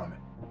learned from it.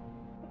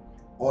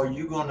 Or are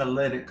you going to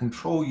let it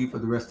control you for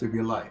the rest of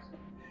your life?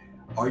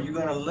 Are you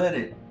going to let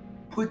it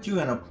put you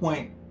in a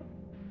point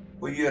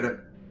where you're at a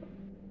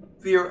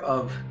fear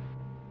of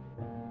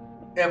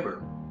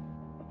ever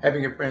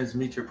having your friends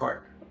meet your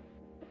partner?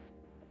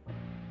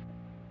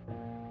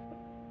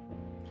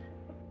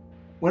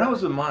 When I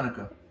was with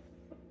Monica,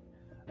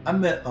 I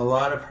met a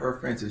lot of her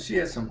friends, and she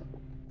had some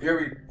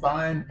very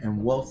fine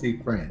and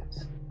wealthy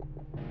friends.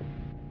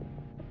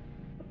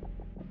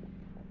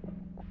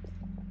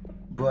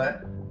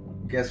 But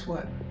guess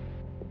what?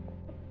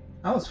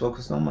 I was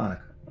focused on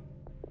Monica.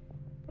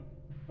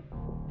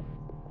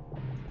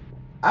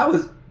 I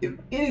was, if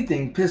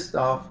anything, pissed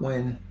off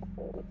when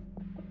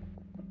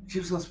she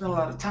was going to spend a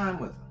lot of time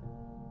with him.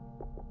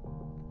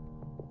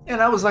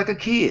 And I was like a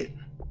kid,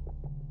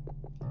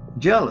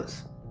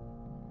 jealous.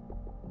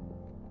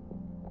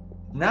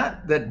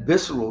 Not that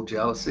visceral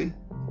jealousy,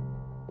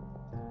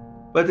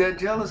 but that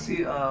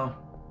jealousy of,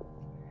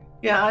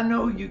 yeah, I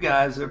know you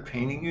guys are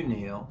painting your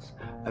nails.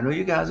 I know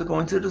you guys are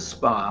going to the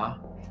spa.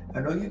 I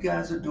know you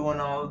guys are doing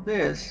all of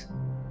this,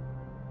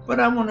 but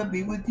I want to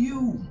be with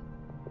you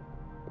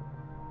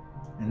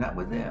and not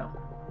with them.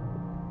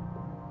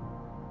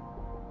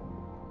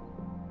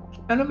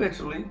 And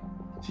eventually,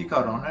 she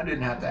caught on. I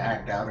didn't have to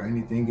act out or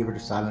anything, give her the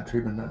silent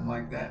treatment, nothing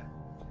like that.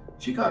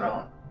 She caught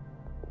on.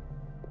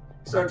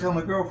 Started telling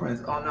my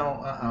girlfriends, oh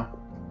no,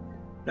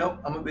 nope,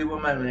 I'm gonna be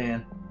with my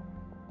man.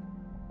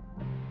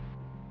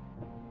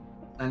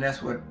 And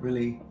that's what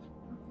really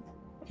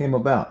came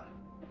about.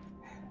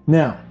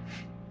 Now,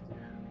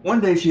 one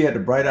day she had the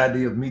bright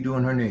idea of me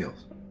doing her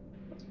nails.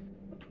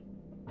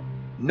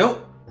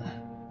 Nope.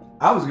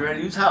 I was ready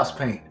to use house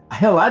paint.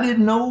 Hell, I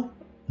didn't know.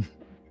 I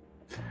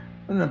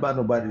don't know about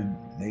nobody's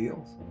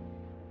nails.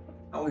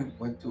 I only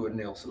went to a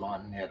nail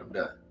salon and had them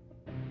done.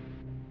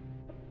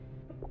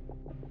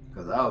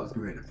 Because I was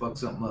ready to fuck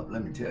something up,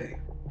 let me tell you.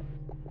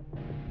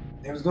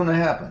 It was going to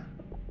happen.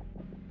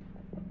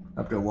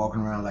 Up there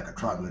walking around like a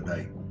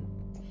troglodyte.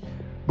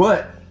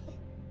 But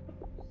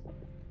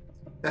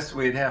that's the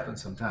way it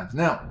happens sometimes.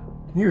 Now,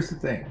 here's the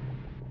thing.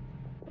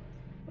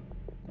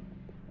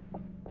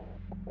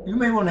 You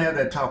may want to have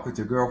that talk with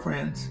your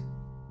girlfriends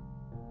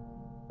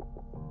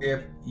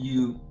if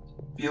you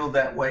feel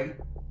that way.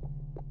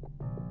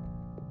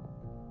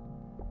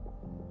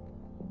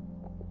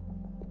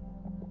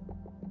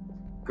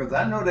 Because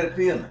I know that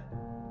feeling.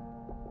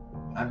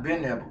 I've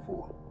been there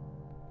before.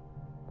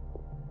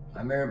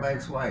 I married my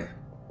ex-wife.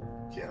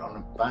 She had on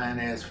them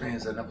fine-ass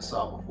friends I never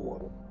saw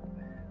before.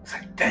 It's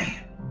like,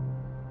 damn.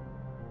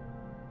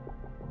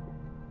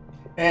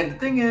 And the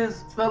thing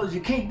is, fellas, you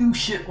can't do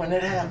shit when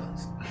that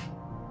happens.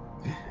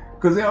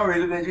 Because they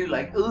already look at you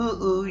like,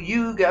 ooh,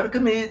 you got a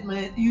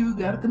commitment, you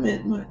got a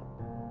commitment.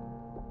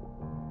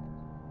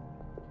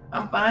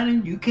 I'm fine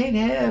and you can't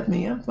have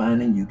me. I'm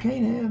fine and you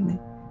can't have me.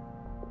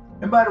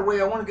 And by the way,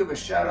 I want to give a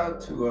shout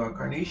out to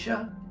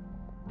Carnisha,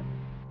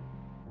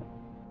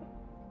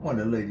 one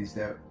of the ladies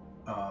that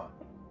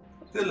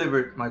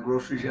delivered my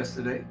groceries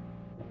yesterday.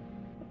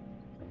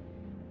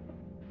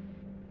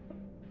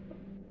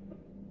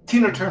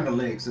 Tina turned the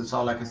legs, that's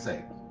all I can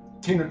say.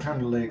 Tina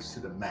turned the legs to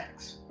the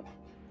max.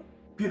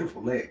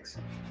 Beautiful legs.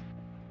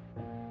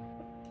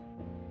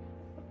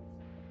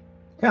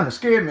 Kind of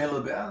scared me a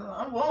little bit.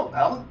 I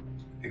was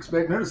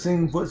expecting her to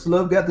sing What's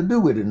Love Got to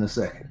Do With It in a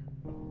second.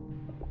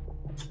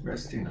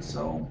 Rest Tina's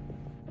soul.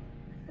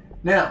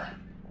 Now,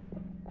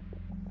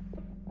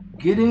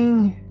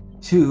 getting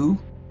to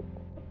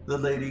the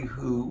lady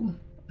who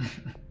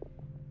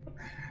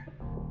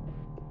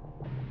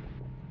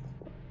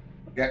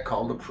got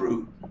called a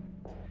prude.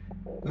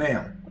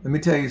 Ma'am, let me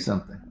tell you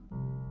something.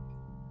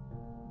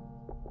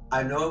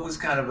 I know it was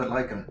kind of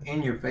like an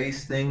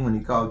in-your-face thing when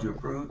he called you a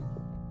prude.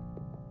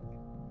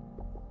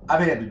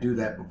 I've had to do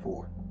that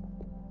before.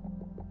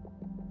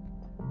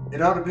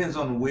 It all depends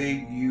on the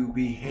way you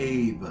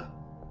behave.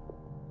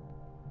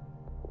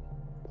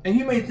 And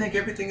you may think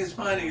everything is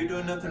fine and you're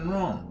doing nothing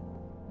wrong.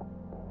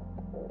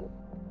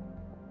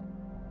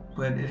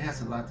 But it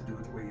has a lot to do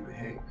with the way you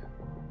behave.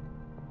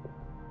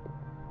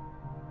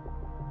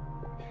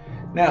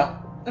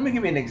 Now, let me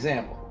give you an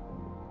example.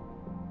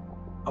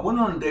 I went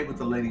on a date with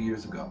a lady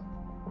years ago.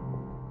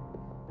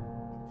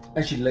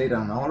 And she laid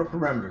down all the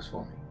parameters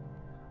for me.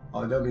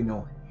 Oh, there'll be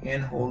no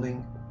hand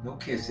holding, no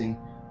kissing,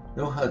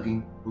 no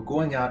hugging. We're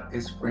going out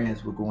as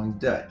friends. We're going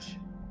Dutch.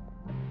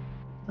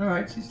 All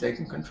right, she's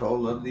taking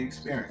control of the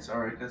experience. All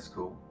right, that's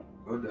cool.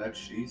 Go Dutch.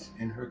 She's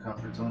in her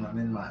comfort zone. I'm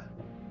in mine.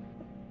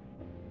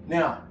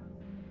 Now,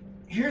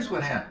 here's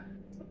what happened.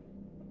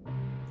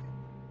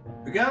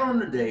 We got on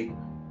the date,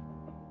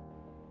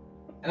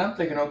 and I'm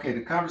thinking, okay,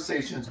 the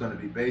conversation is going to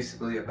be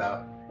basically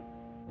about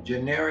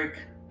generic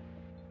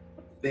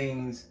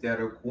things that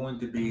are going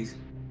to be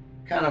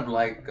kind of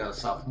like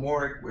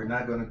sophomoric. We're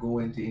not going to go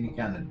into any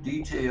kind of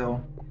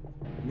detail,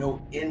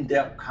 no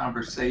in-depth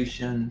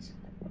conversations.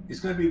 It's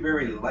going to be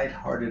very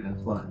lighthearted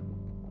and fun.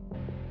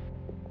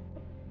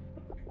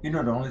 You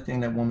know the only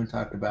thing that woman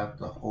talked about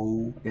the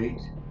whole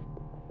date?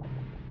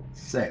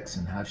 Sex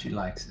and how she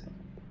likes it.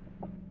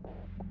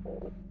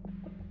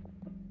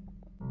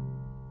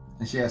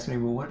 And she asked me,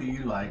 well, what do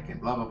you like?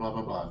 And blah, blah, blah,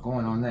 blah, blah,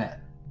 going on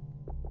that.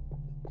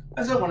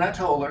 And so when I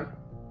told her,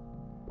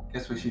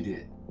 guess what she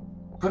did?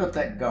 Put up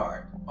that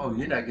guard. Oh,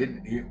 we're not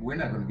going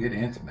to get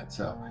intimate.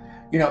 So,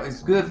 you know,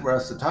 it's good for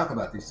us to talk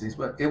about these things,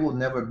 but it will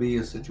never be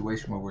a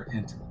situation where we're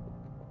intimate.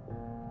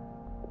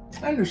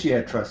 I knew she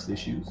had trust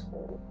issues.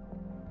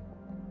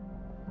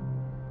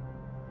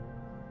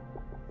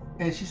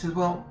 And she said,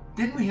 well,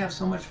 didn't we have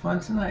so much fun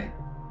tonight?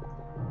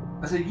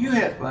 I said, you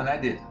had fun, I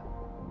didn't.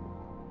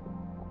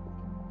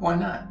 Why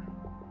not?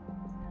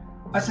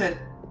 I said,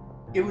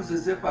 it was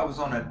as if I was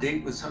on a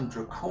date with some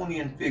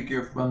draconian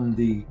figure from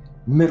the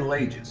Middle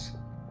Ages.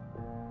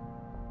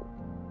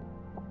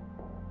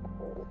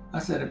 I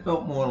said, it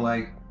felt more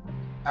like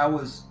I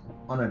was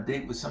on a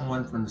date with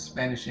someone from the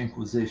Spanish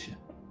Inquisition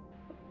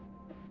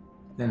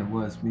than it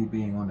was me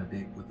being on a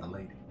date with a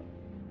lady.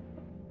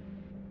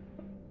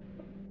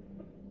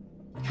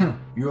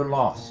 You're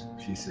lost,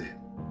 she said.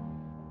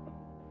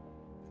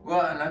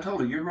 Well, and I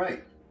told her, you're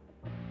right.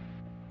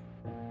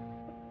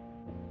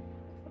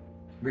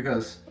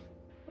 Because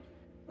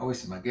I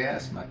wasted my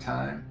gas, my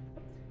time,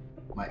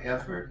 my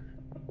effort.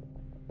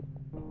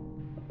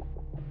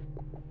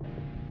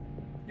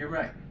 You're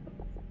right.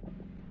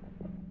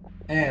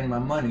 And my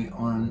money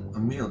on a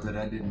meal that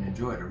I didn't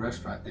enjoy at a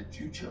restaurant that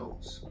you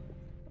chose.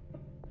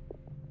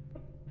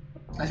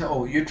 I said,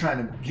 oh, you're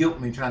trying to guilt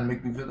me, trying to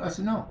make me feel. I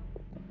said, no.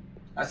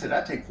 I said,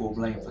 I take full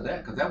blame for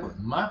that because that was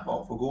my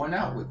fault for going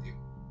out with you.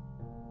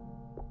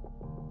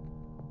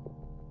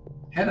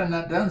 Had I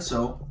not done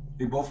so,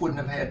 we both wouldn't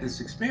have had this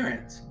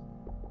experience.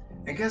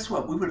 And guess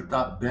what? We would have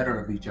thought better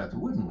of each other,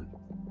 wouldn't we?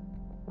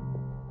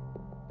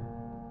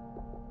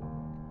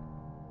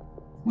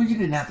 Well, you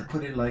didn't have to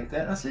put it like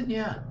that. I said,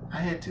 yeah, I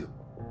had to.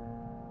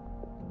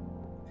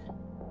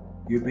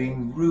 You're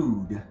being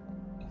rude.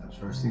 That was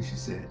the first thing she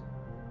said.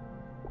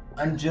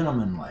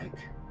 Ungentlemanlike.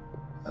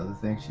 Other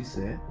thing she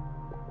said.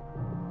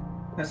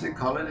 I said,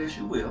 call it as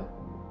you will.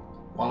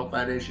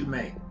 Qualified as you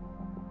may.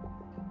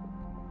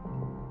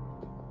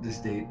 This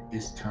date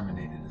is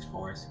terminated as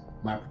far as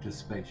my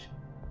participation.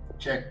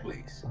 Check,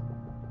 please.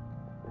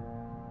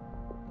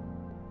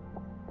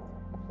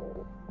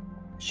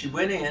 She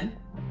went in.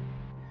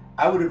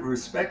 I would have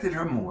respected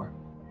her more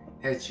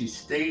had she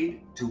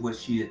stayed to what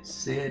she had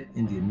said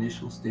in the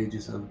initial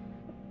stages of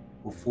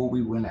before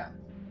we went out.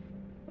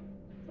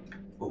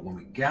 But when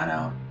we got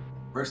out,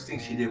 first thing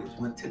she did was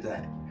went to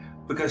that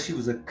because she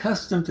was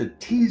accustomed to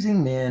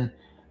teasing men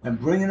and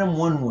bringing them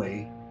one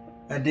way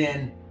and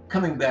then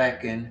coming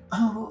back and,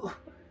 oh,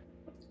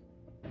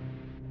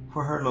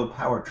 for her little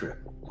power trip.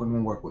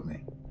 Women work with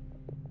me.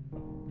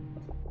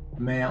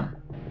 Ma'am,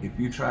 if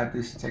you tried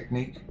this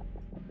technique,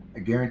 I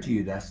guarantee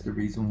you that's the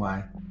reason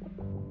why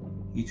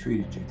he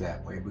treated you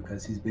that way,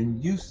 because he's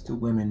been used to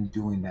women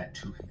doing that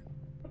to him.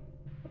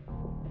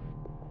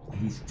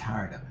 He's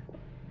tired of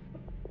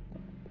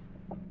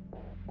it.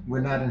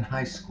 We're not in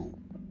high school.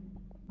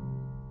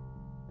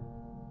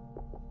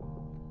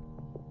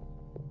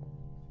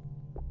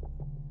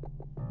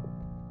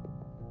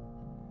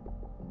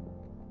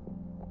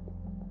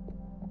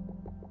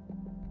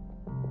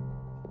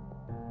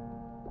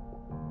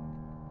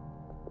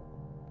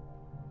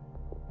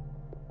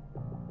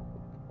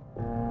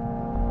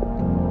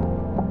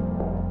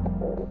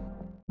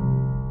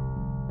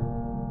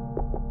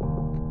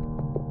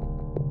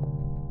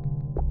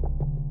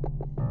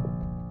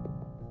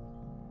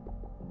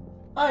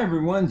 Hi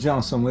everyone,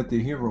 Johnson with you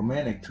here,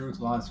 Romantic Truth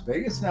Las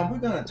Vegas. Now we're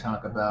going to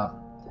talk about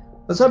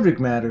a subject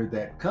matter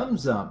that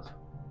comes up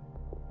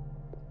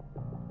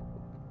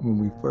when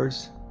we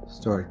first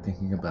start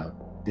thinking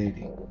about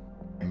dating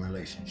and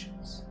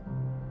relationships.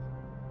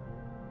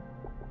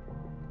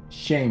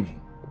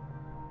 Shaming,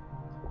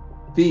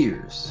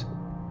 fears,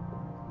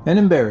 and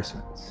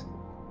embarrassments.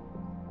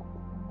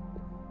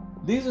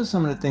 These are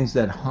some of the things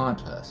that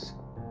haunt us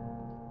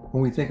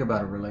when we think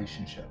about a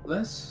relationship.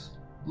 Let's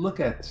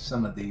look at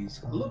some of these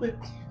a little bit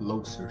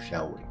closer,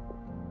 shall we?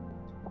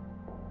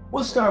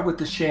 We'll start with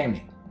the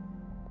shaming.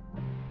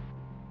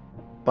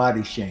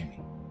 Body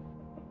shaming.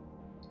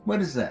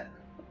 What is that?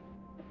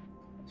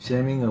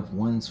 Shaming of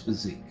one's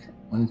physique,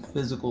 one's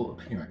physical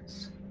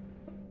appearance.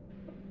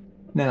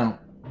 Now,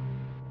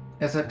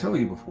 as I've told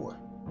you before,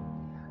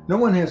 no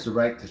one has the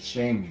right to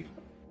shame you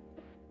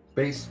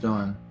based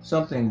on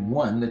something,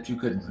 one, that you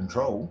couldn't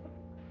control.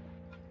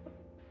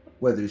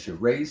 Whether it's your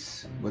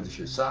race, whether it's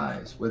your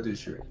size, whether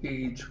it's your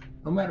age,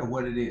 no matter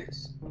what it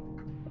is.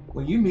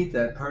 When you meet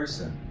that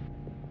person,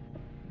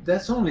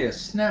 that's only a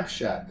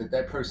snapshot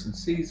that person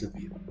sees of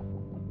you.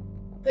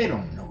 They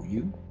don't know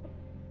you.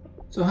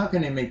 So how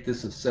can they make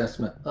this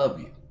assessment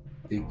of you?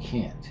 They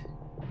can't.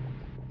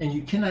 And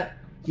you cannot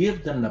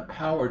give them the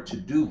power to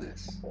do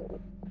this.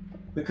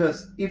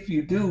 Because if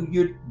you do,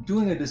 you're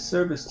doing a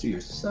disservice to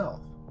yourself.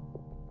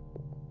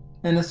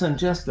 And it's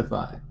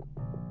unjustified.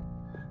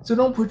 So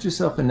don't put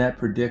yourself in that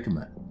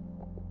predicament.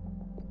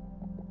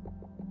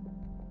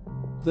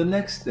 The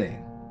next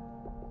thing,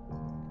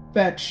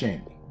 fat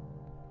shaming.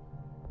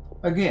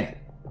 Again,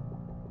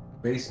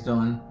 based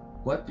on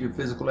what your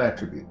physical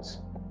attributes,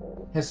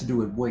 has to do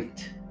with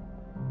weight.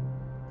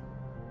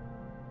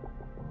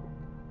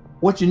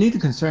 What you need to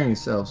concern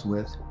yourselves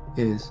with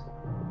is,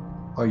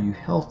 are you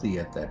healthy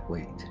at that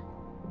weight?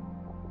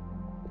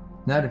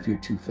 Not if you're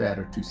too fat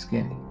or too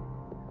skinny.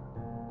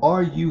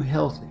 Are you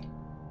healthy?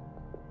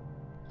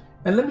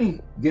 And let me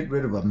get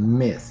rid of a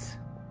myth.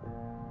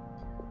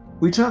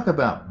 We talk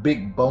about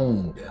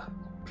big-boned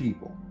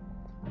people.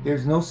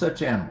 There's no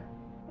such animal.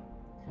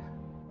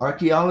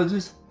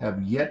 Archaeologists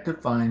have yet to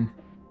find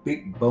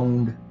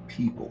big-boned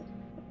people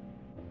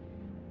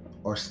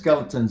or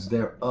skeletons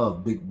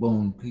thereof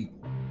big-boned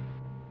people.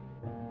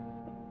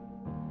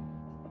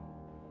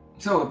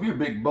 So if you're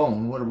big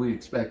bone, what are we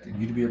expecting?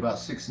 You to be about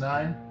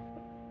 6'9"?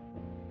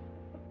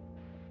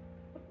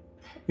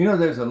 You know,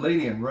 there's a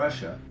lady in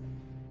Russia,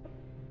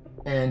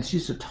 and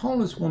she's the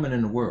tallest woman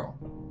in the world.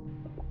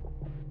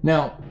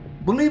 Now,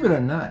 believe it or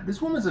not,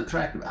 this woman's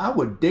attractive. I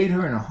would date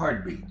her in a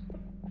heartbeat.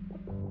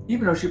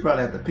 Even though she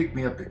probably had to pick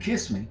me up to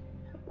kiss me,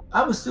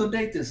 I would still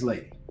date this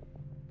lady.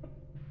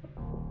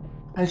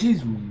 And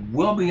she's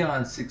well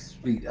beyond 6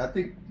 feet. I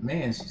think,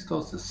 man, she's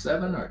close to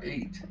 7 or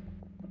 8.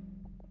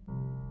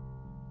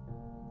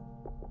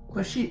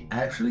 But she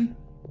actually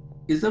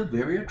is a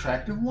very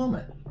attractive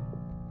woman.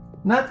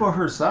 Not for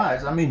her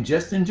size, I mean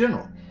just in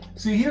general.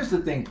 See, here's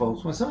the thing,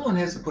 folks. When someone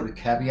has to put a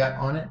caveat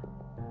on it,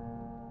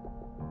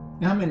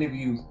 how many of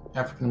you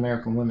African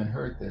American women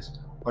heard this,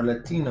 or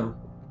Latino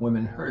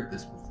women heard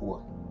this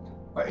before,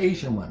 or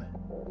Asian women?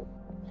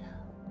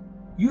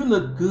 You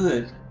look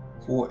good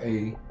for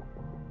a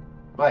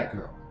black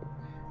girl.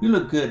 You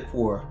look good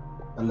for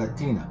a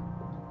Latina.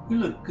 You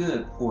look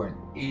good for an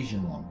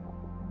Asian woman.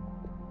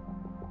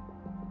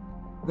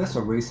 That's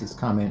a racist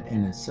comment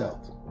in itself.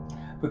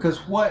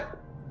 Because what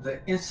the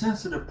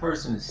insensitive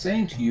person is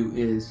saying to you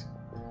is,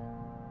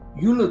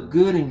 you look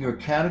good in your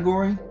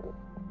category,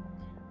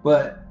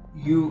 but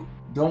you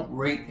don't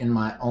rate in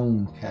my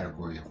own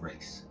category of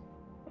race.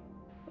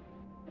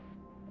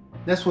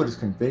 That's what it's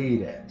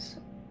conveyed as.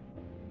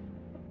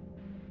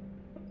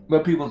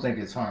 But people think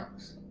it's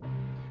harmless.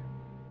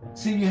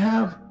 See, you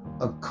have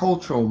a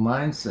cultural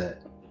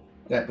mindset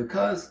that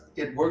because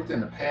it worked in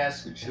the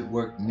past, it should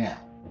work now.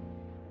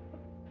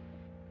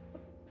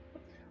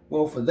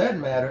 Well, for that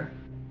matter,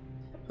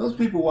 those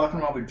people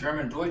walking around with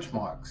German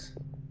Deutschmarks,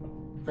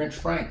 French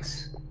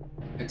francs,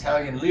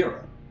 Italian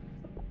lira,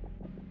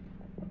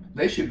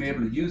 they should be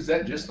able to use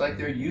that just like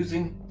they're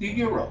using the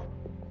euro.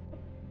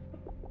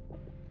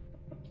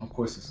 Of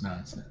course, it's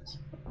nonsense.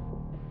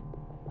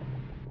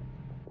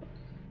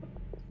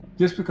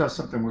 Just because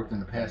something worked in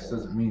the past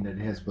doesn't mean that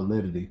it has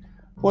validity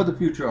for the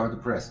future or the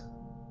present.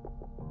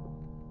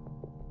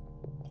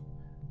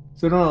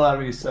 So don't allow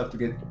yourself to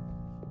get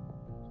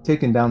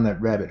taken down that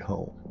rabbit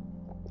hole.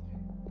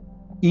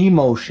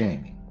 Emo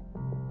shaming.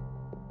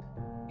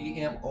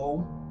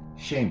 E-M-O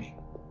shaming.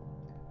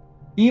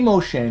 Emo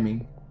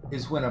shaming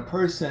is when a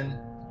person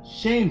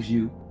shames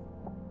you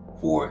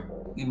for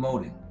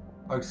emoting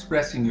or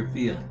expressing your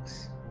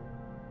feelings.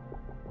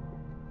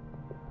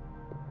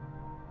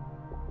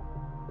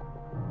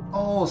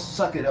 Oh,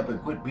 suck it up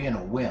and quit being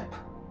a wimp.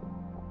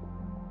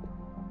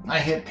 I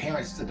had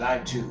parents to die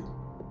too.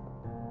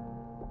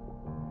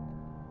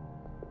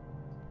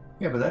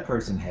 Yeah, but that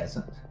person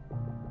hasn't.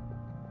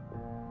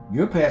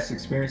 Your past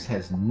experience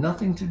has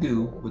nothing to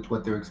do with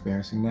what they're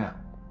experiencing now.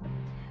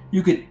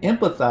 You could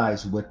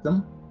empathize with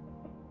them,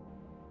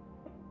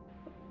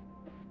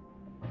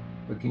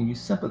 but can you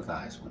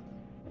sympathize with them?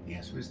 The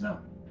answer is no.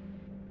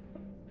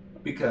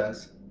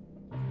 Because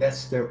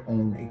that's their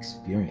own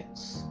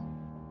experience.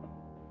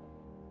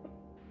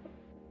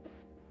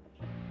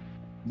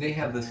 They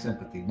have the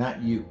sympathy,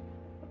 not you.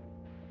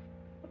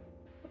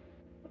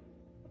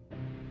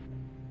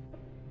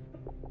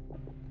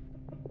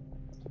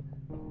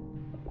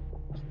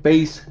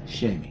 Face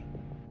shaming.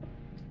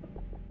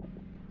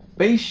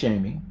 Face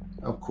shaming,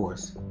 of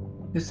course,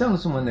 is telling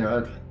someone they're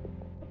ugly.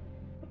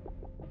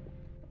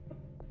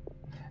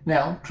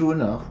 Now, true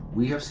enough,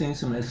 we have seen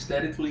some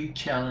aesthetically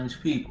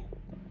challenged people.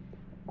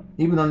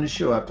 Even on the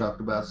show, I've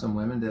talked about some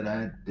women that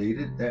I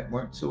dated that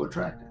weren't so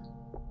attractive.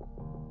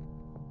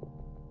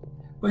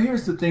 But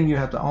here's the thing you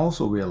have to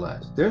also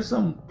realize. There's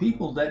some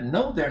people that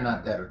know they're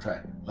not that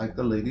attractive, like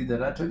the lady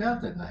that I took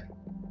out that night.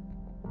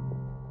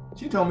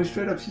 She told me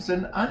straight up, she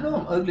said, I know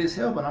I'm ugly as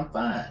hell, but I'm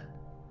fine.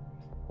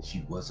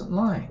 She wasn't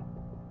lying.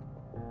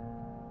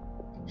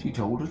 She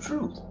told the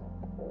truth.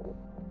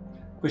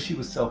 But she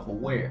was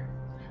self-aware.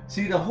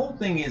 See, the whole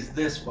thing is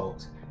this,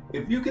 folks.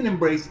 If you can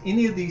embrace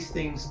any of these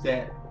things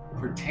that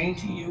pertain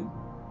to you,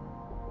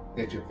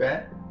 that you're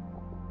fat,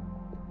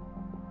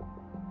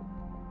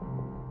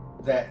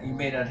 that you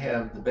may not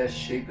have the best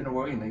shape in the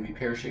world, you may be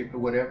pear-shaped or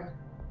whatever,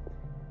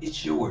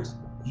 it's yours.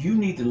 You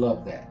need to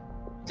love that.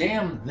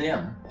 Damn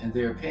them and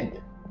their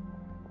opinion.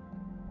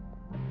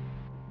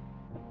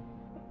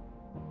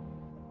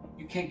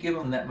 You can't give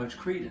them that much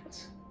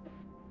credence,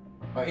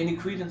 or any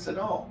credence at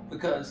all,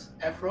 because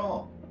after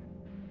all,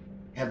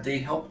 have they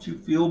helped you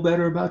feel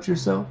better about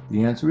yourself?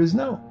 The answer is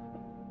no.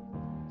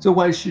 So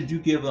why should you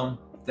give them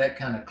that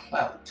kind of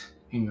clout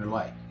in your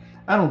life?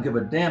 I don't give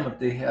a damn if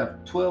they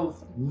have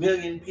 12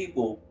 million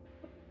people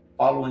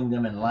following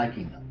them and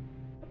liking them.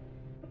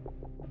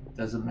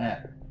 Doesn't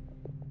matter.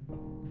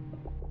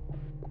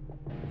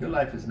 Your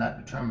life is not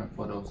determined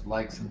for those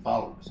likes and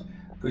followers.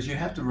 Because you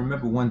have to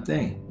remember one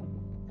thing.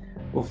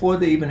 Before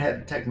they even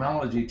had the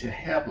technology to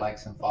have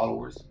likes and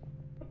followers,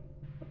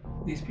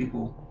 these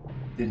people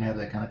didn't have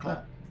that kind of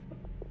clout.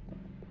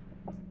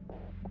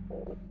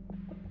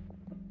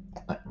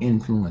 An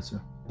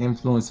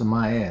influencer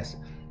my ass.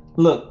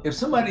 Look, if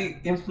somebody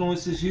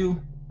influences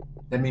you,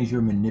 that means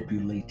you're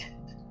manipulated.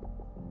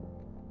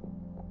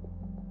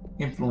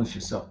 Influence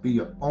yourself. Be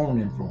your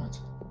own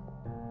influencer.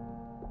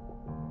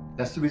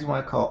 That's the reason why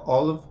I call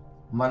all of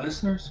my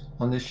listeners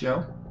on this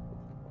show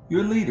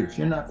You're leaders.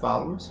 You're not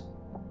followers.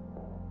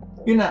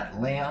 You're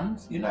not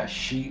lambs. You're not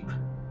sheep.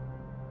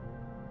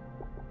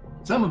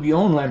 Some of you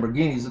own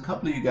Lamborghinis. A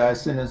couple of you guys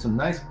send in some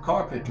nice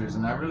car pictures,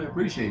 and I really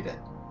appreciate that.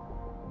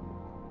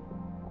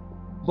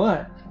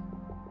 But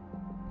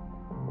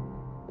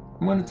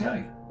I'm going to tell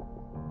you,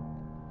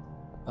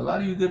 a lot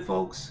of you good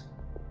folks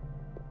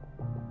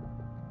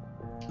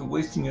are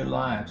wasting your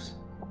lives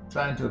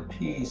trying to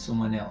appease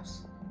someone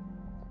else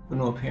for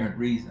no apparent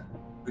reason,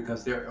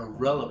 because they're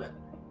irrelevant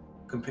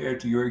compared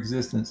to your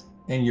existence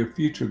and your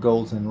future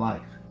goals in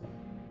life.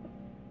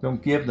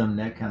 Don't give them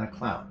that kind of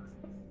clout.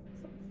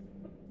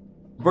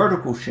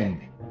 Vertical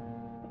shaming.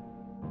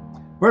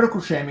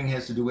 Vertical shaming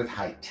has to do with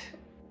height.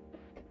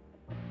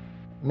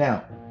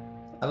 Now,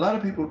 a lot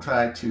of people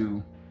try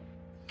to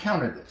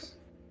counter this.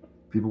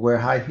 People wear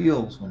high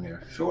heels when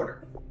they're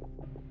shorter.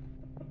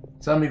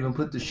 Some even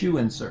put the shoe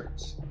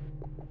inserts.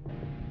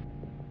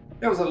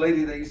 There was a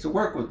lady that used to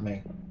work with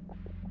me,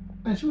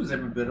 and she was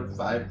every bit of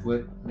 5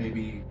 foot,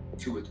 maybe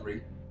 2 or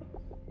 3.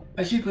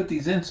 And she put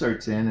these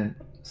inserts in, and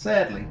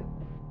sadly,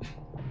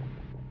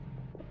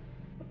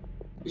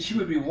 she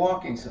would be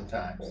walking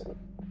sometimes,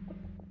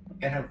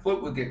 and her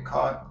foot would get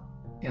caught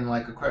in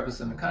like a crevice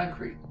in the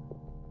concrete,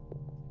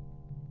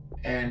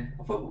 and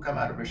her foot would come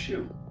out of her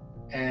shoe,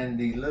 and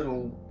the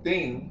little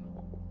thing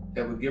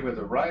that would give her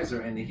the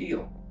riser and the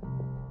heel,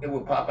 it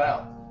would pop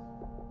out.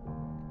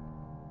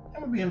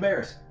 That would be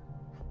embarrassing.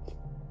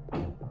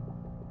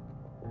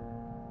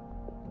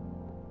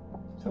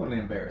 Totally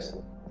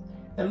embarrassing.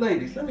 And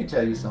ladies, let me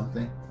tell you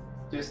something,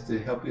 just to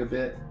help you a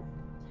bit.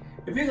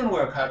 If you're going to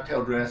wear a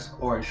cocktail dress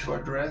or a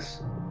short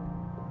dress,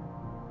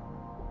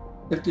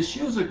 if the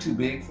shoes are too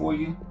big for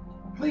you,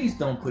 please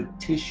don't put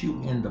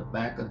tissue in the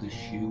back of the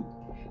shoe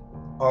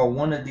or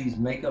one of these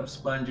makeup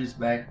sponges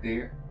back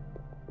there,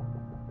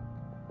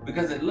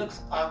 because it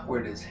looks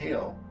awkward as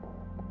hell.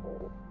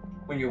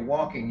 When you're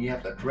walking, you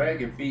have to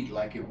drag your feet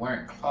like you're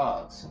wearing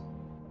clogs,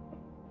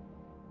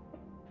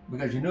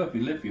 because you know if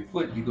you lift your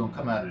foot, you're going to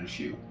come out of the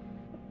shoe.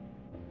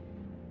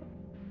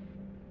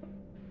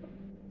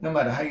 No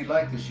matter how you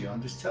like the shoe,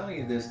 I'm just telling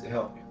you this to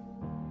help you.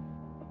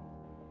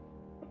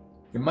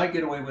 You might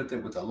get away with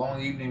it with a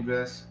long evening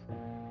dress,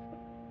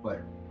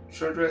 but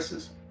short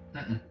dresses,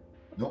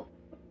 nope.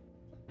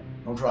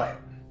 Don't try it.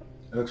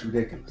 It looks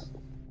ridiculous.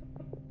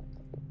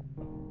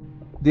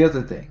 The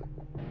other thing,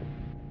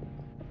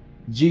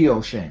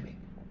 geo-shaming.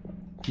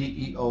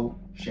 G-E-O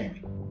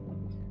shaming.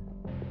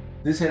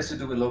 This has to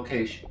do with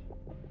location.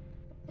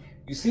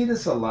 You see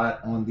this a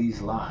lot on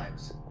these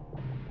lives.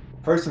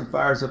 Person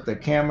fires up their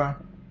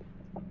camera.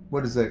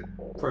 What does that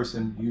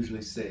person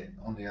usually say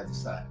on the other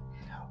side?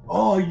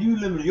 Oh, you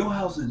live in your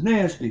house is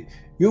nasty.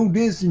 You're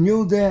this and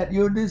you're that.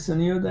 You're this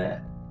and you're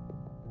that.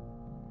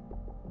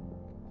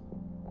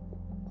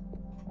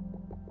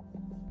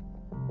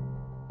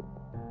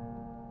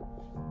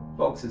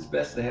 Folks, it's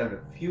best to have the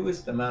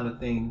fewest amount of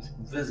things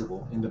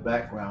visible in the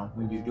background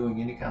when you're doing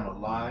any kind of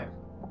live,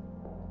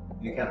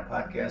 any kind of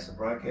podcast or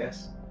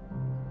broadcast.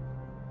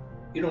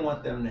 You don't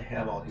want them to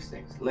have all these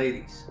things.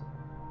 Ladies,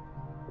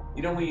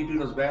 you know when you do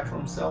those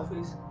bathroom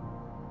selfies,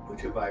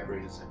 put your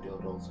vibrators and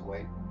dildos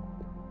away.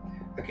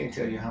 I can't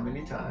tell you how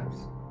many times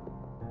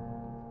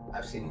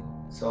I've seen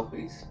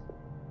selfies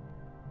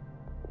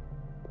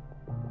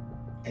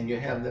and you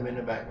have them in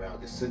the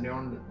background, just sitting there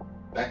on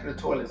the back of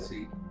the toilet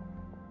seat,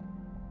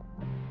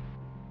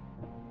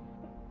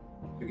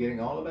 forgetting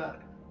all about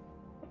it.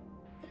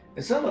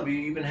 And some of you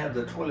even have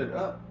the toilet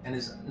up and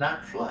it's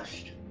not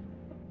flushed.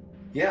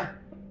 Yeah.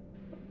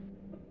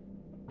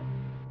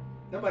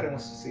 Nobody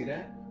wants to see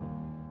that.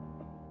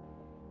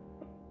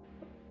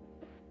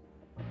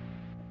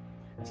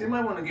 So you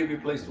might want to give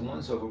your place to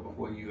once over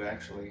before you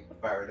actually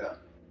fire it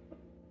up.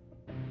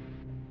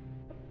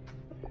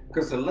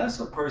 Because the less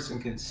a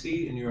person can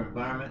see in your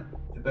environment,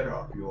 the better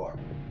off you are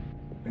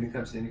when it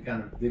comes to any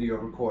kind of video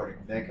recording,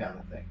 that kind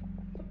of thing.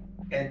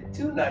 And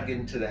do not get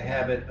into the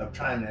habit of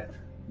trying to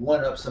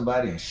one-up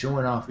somebody and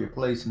showing off your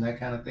place and that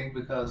kind of thing,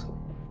 because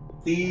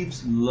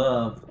thieves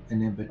love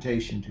an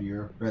invitation to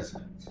your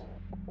residence.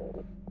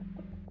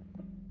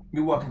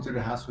 You're walking through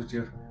the house with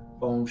your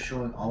phone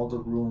showing all the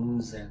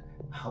rooms and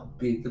how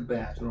big the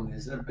bathroom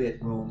is and a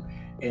bedroom,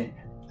 and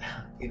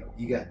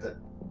you got the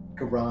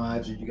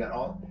garage and you got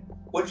all.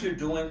 What you're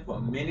doing for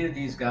many of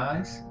these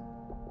guys,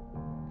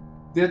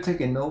 they're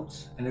taking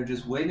notes and they're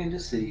just waiting to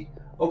see,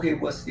 okay,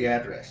 what's the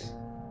address?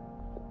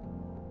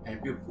 And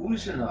if you're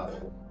foolish enough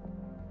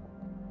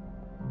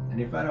and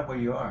they find out where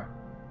you are,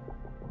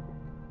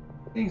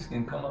 things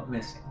can come up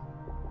missing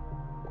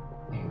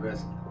in your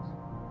residence.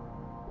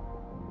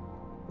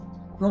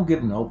 Don't give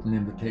them an open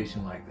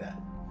invitation like that.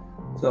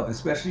 So,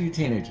 especially you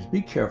teenagers,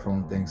 be careful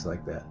on things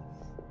like that.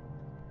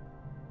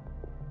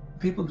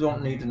 People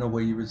don't need to know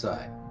where you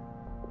reside.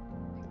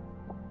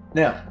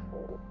 Now,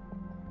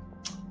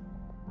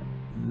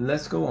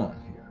 let's go on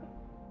here.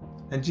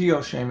 And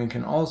geo-shaming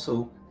can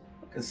also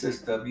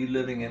consist of you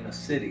living in a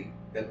city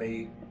that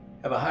may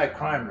have a high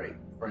crime rate,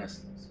 for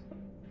instance.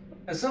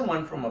 And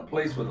someone from a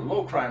place with a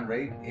low crime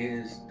rate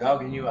is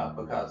dogging you out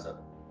because of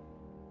it.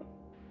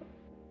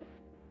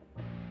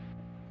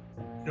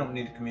 You don't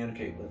need to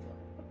communicate with them.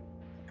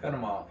 Cut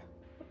them off.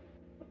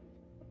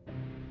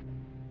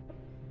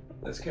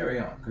 Let's carry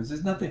on, because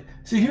there's nothing.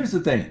 See, here's the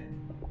thing.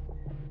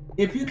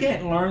 If you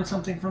can't learn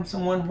something from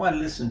someone, why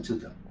listen to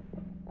them?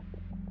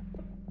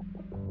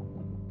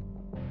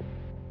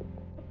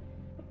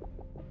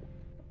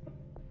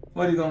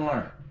 What are you going to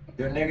learn?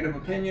 Their negative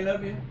opinion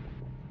of you?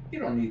 You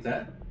don't need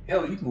that.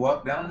 Hell, you can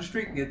walk down the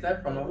street and get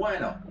that from a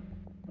wino.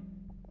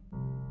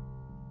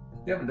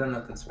 You haven't done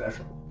nothing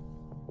special.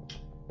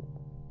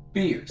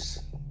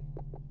 Fears.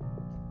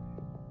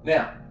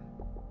 Now,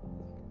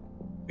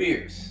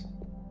 fears.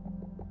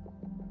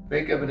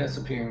 Fake evidence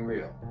appearing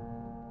real.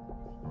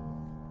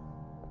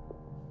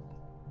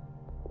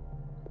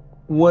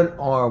 What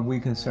are we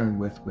concerned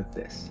with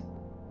this?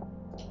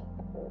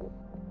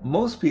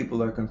 Most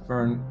people are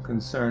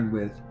concerned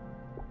with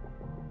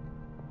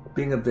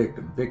being a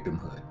victim,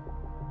 victimhood.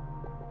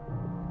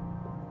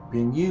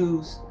 Being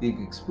used,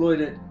 being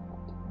exploited,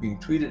 being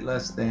treated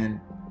less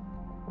than,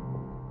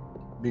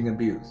 being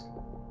abused.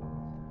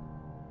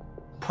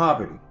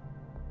 Poverty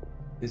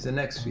is the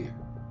next fear.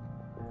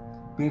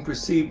 Being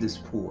perceived as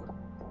poor,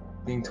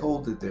 being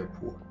told that they're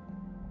poor.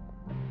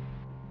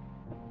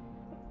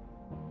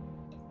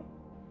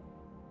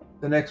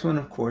 The next one,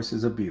 of course,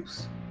 is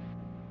abuse.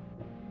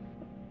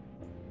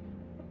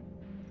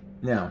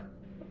 Now,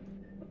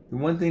 the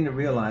one thing to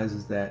realize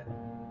is that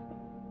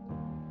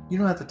you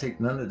don't have to take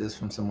none of this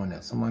from someone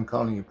else. Someone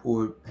calling you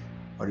poor,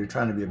 or they're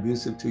trying to be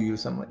abusive to you or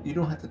something. You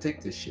don't have to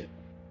take this shit.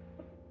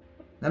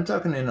 And I'm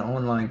talking in an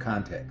online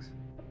context,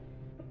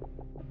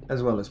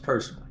 as well as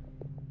personally.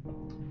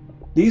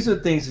 These are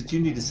things that you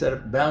need to set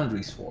up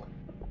boundaries for.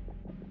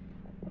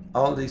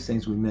 All of these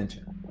things we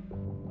mentioned.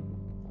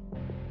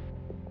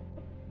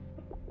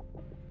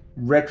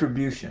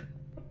 Retribution.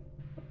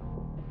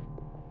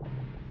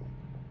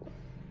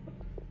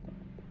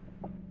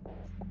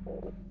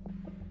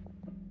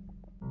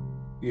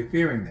 You're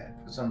fearing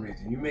that for some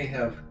reason. You may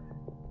have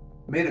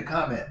made a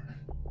comment,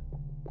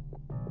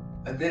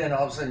 and then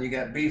all of a sudden you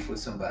got beef with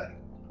somebody.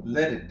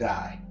 Let it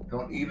die.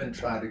 Don't even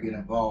try to get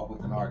involved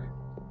with an argument.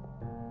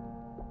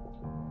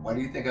 Why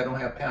do you think I don't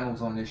have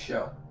panels on this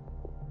show?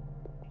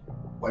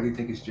 Why do you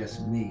think it's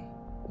just me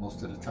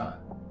most of the time?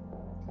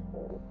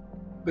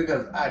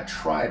 Because I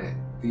tried it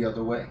the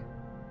other way.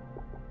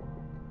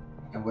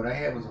 And what I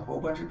had was a whole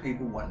bunch of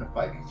people wanting to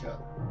fight each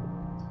other.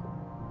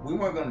 We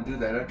weren't going to do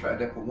that. I tried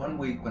that for 1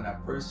 week when I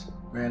first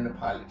ran the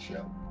pilot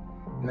show.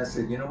 And I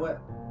said, you know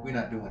what? We're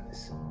not doing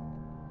this.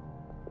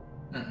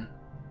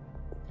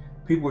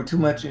 People were too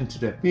much into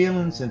their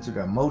feelings, into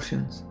their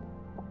emotions,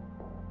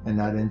 and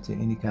not into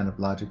any kind of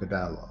logic or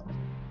dialogue.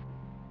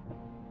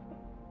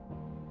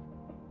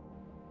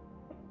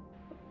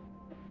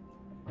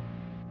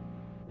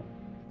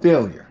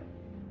 Failure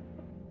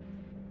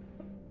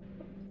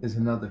is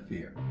another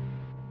fear.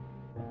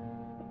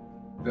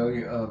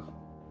 Failure of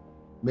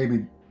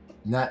maybe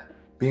not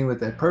being with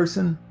that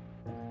person.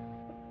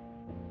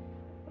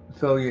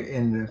 Failure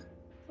in the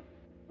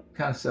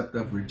concept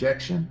of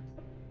rejection.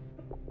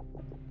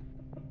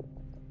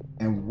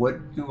 And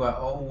what do I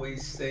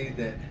always say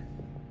that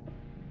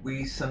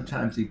we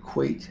sometimes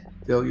equate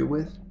failure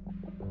with?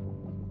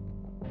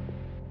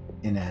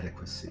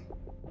 Inadequacy.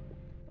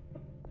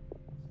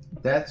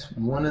 That's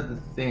one of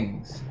the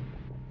things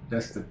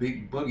that's the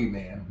big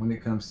boogeyman when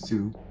it comes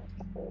to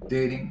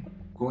dating,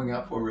 going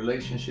out for a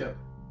relationship,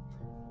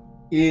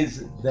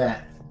 is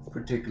that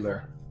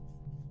particular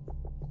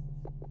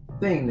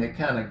thing that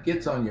kind of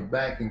gets on your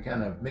back and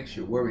kind of makes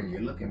you worry.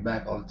 You're looking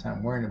back all the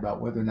time, worrying about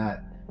whether or not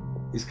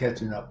he's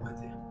catching up with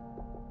you.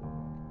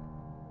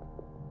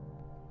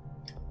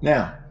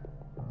 Now,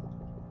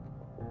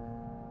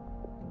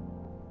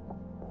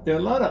 there are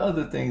a lot of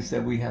other things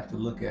that we have to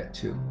look at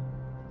too.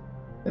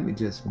 Let me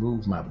just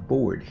move my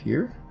board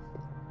here.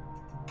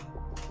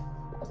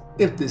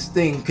 If this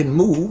thing can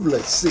move,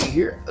 let's see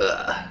here.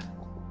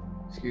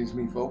 Excuse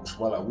me, folks,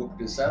 while I whoop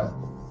this out.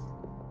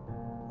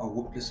 I'll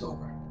whoop this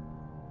over.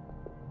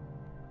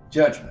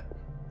 Judgment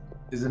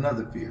is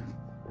another fear.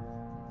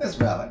 That's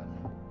valid.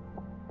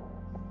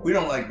 We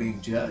don't like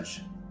being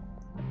judged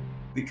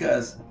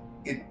because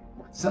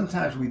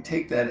sometimes we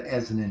take that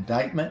as an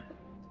indictment,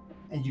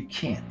 and you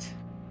can't,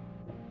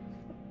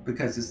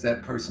 because it's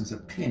that person's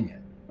opinion.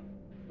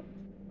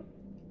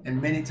 And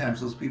many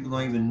times those people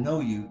don't even know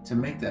you to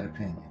make that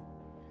opinion.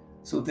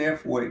 So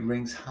therefore it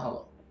rings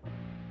hollow.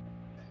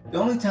 The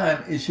only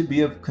time it should be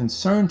of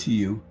concern to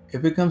you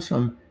if it comes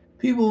from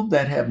people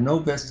that have no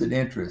vested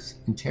interest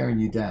in tearing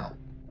you down.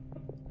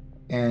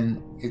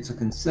 And it's a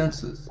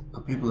consensus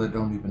of people that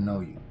don't even know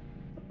you.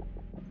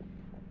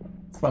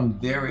 From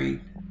very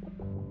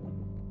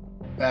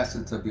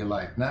facets of your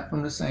life, not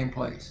from the same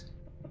place.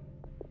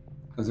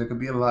 Because there could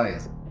be a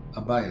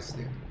bias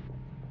there.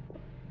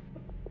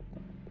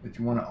 But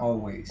you want to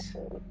always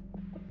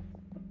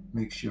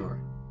make sure.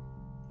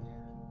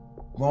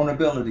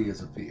 Vulnerability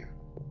is a fear.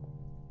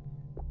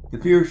 The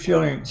fear of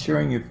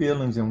sharing your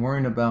feelings and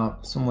worrying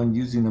about someone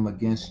using them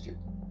against you.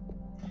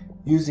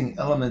 Using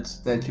elements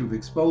that you've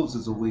exposed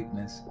as a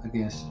weakness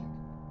against you.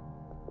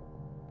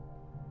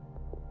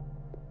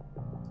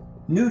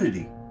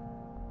 Nudity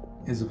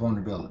is a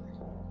vulnerability.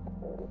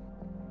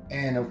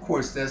 And of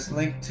course, that's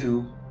linked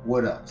to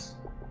what else?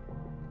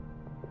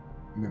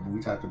 Remember,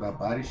 we talked about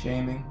body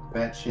shaming,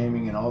 fat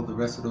shaming, and all the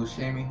rest of those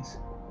shamings.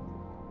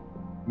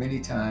 Many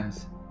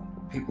times,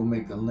 people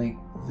make a link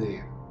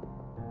there.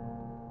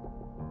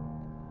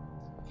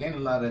 Can't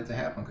allow that to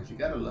happen because you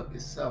got to love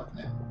yourself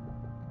now.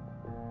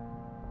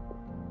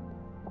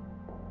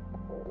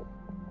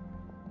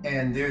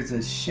 And there's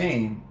a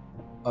shame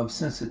of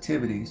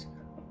sensitivities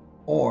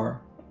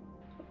or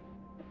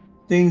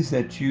things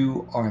that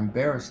you are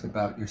embarrassed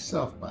about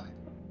yourself by.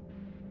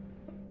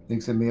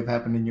 Things that may have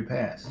happened in your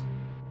past.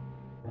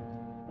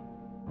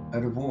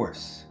 A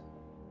divorce.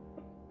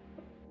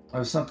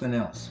 Or something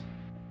else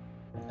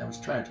that was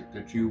tragic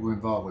that you were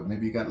involved with.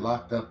 Maybe you got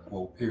locked up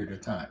for a period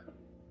of time.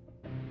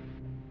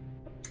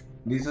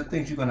 These are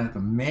things you're going to have to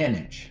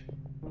manage.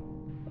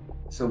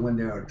 So when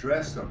they're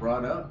addressed or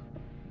brought up,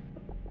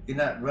 you're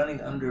not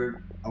running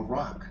under a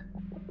rock.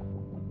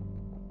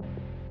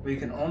 But you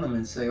can own them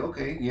and say,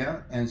 okay,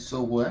 yeah, and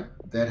so what?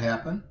 That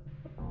happened.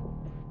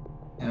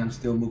 And I'm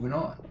still moving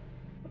on.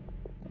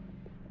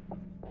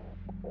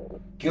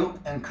 Guilt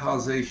and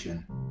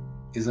causation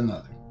is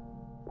another.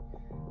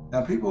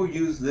 Now, people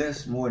use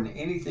this more than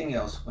anything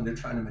else when they're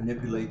trying to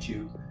manipulate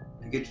you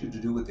to get you to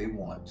do what they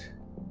want.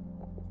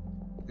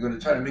 They're going to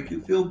try to make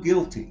you feel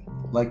guilty,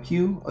 like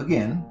you,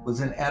 again,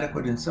 was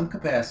inadequate in some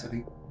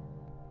capacity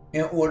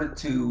in order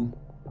to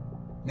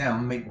now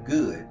make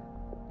good.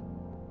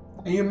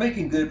 And you're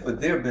making good for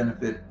their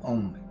benefit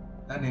only,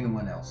 not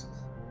anyone else's.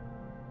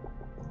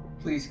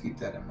 Please keep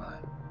that in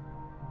mind.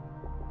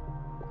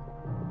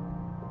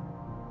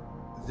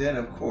 Then,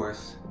 of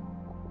course,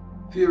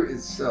 fear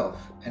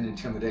itself and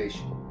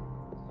intimidation.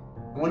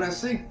 And when I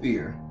say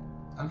fear,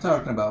 I'm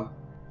talking about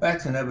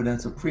facts and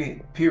evidence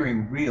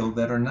appearing real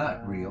that are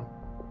not real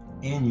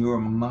in your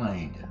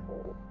mind.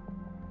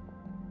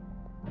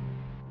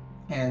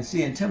 And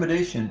see,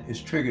 intimidation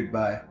is triggered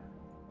by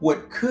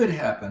what could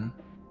happen,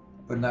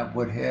 but not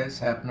what has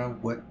happened or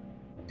what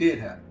did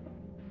happen.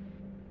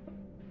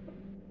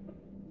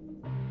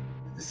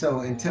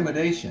 So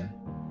intimidation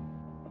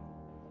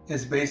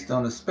is based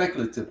on a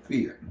speculative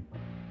fear.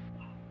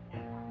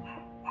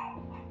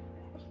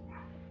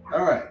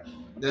 All right,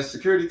 the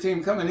security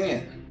team coming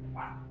in.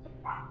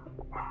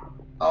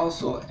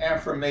 Also,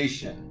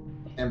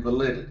 affirmation and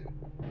validity.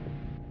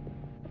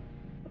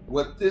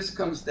 What this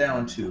comes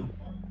down to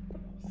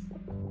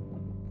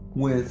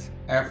with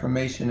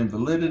affirmation and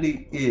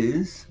validity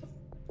is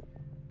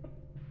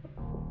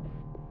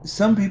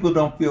some people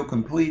don't feel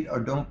complete or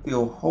don't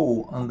feel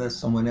whole unless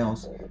someone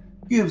else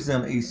gives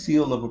them a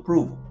seal of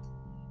approval.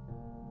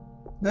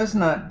 That's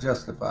not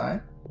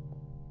justified.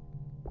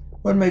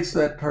 What makes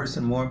that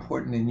person more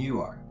important than you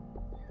are?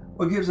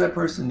 What gives that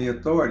person the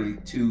authority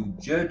to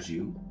judge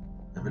you,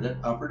 remember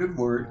that operative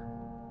word,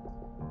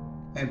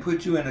 and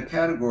put you in a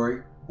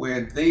category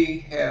where they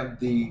have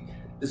the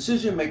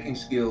decision-making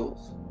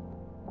skills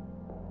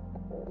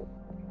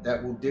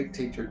that will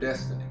dictate your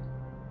destiny?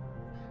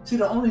 See,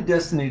 the only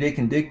destiny they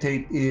can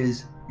dictate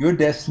is your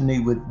destiny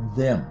with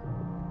them.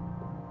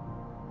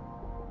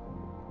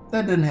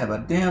 That doesn't have a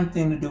damn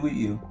thing to do with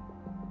you.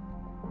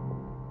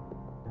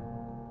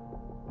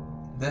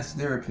 That's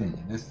their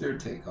opinion. That's their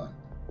take on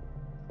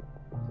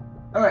it.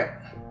 All right.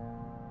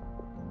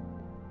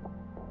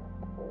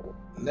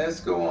 Let's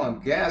go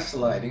on.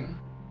 Gaslighting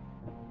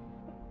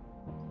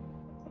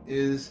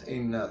is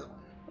another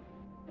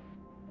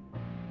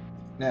one.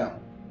 Now,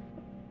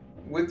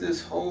 with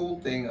this whole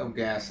thing of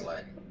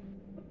gaslighting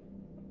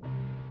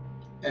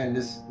and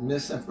this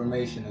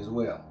misinformation as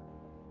well.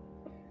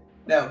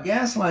 Now,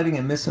 gaslighting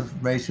and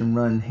misinformation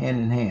run hand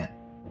in hand.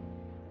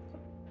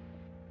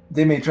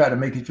 They may try to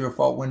make it your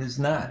fault when it's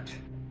not.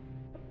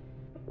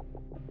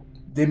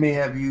 They may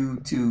have you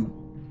to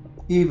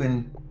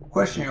even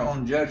question your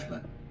own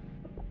judgment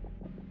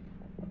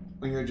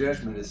when your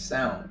judgment is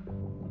sound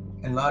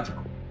and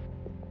logical.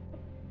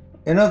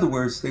 In other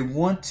words, they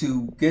want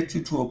to get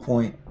you to a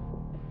point,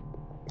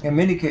 in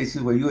many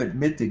cases, where you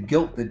admit the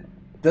guilt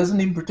that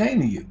doesn't even pertain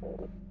to you.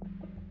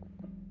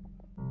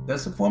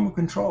 That's a form of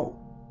control.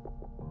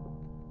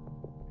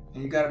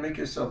 And you got to make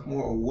yourself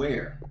more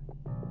aware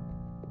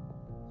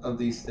of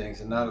these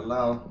things and not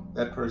allow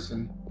that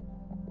person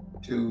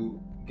to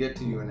get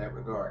to you in that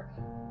regard.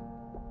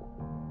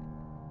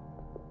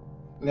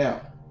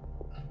 Now,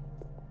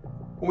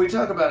 when we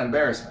talk about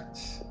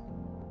embarrassments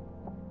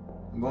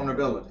and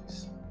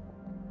vulnerabilities,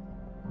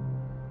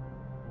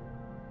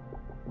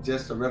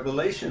 just a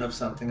revelation of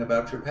something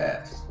about your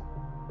past,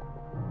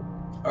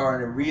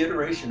 or a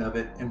reiteration of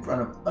it in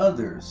front of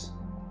others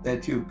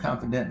that you've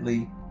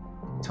confidently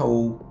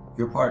told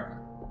your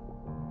partner,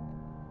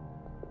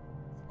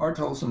 or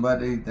told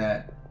somebody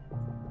that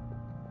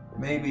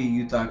maybe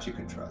you thought you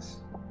could trust.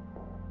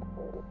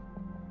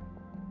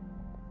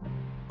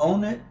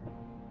 Own it,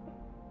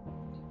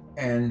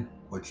 and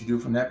what you do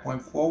from that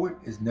point forward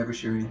is never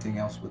share anything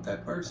else with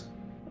that person.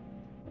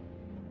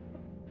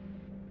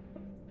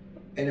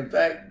 And in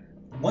fact,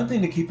 one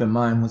thing to keep in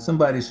mind when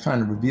somebody's trying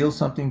to reveal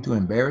something to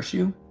embarrass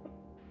you,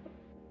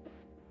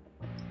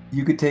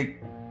 you could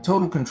take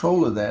total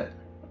control of that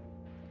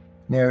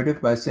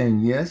narrative by saying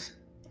yes.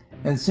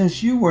 And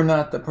since you were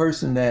not the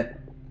person that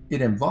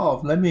it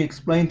involved, let me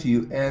explain to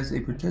you as a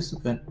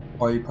participant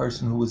or a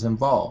person who was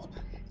involved.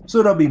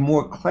 So there'll be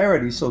more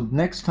clarity. So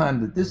next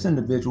time that this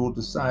individual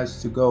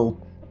decides to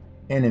go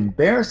and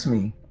embarrass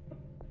me,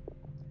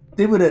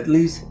 they would at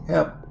least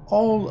have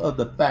all of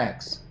the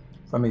facts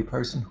from a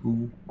person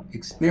who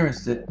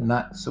experienced it,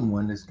 not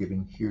someone that's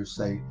giving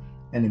hearsay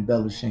and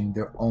embellishing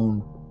their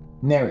own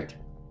narrative.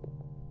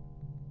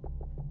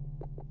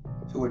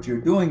 So what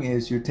you're doing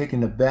is you're taking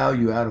the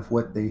value out of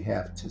what they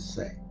have to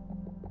say.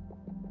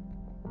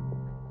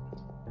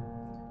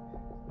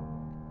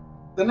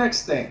 The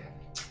next thing,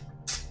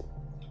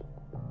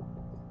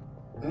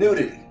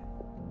 nudity.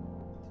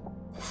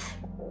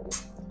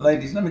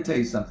 Ladies, let me tell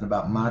you something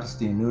about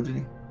modesty and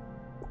nudity.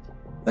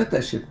 Let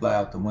that shit fly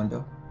out the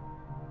window.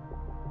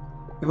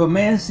 If a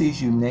man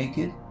sees you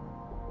naked,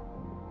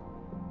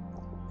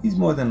 he's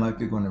more than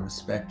likely going to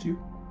respect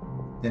you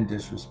than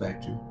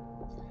disrespect you.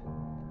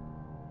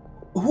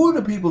 Who are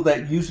the people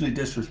that usually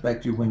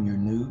disrespect you when you're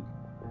nude?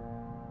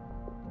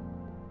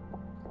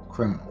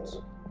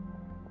 Criminals.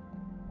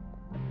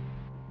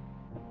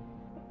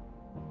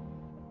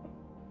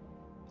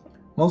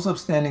 Most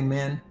upstanding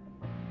men,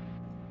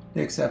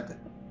 they accept it.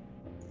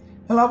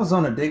 Hell, I was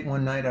on a date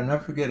one night. I'll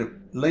never forget, a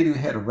lady who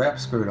had a wrap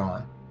skirt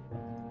on.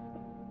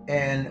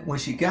 And when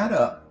she got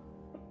up,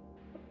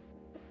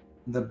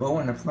 the bow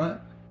in the front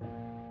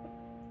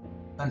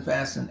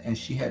unfastened and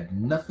she had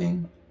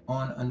nothing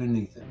on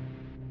underneath it.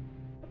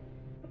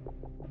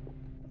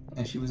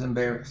 And she was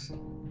embarrassed.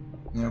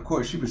 And of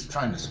course, she was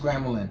trying to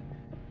scramble and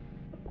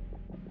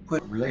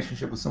put a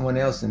relationship with someone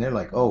else, and they're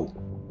like, oh,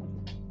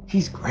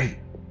 he's great.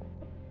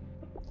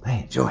 I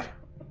enjoy it.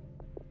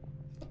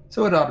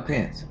 So it all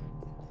depends.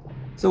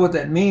 So what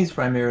that means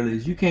primarily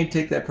is you can't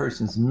take that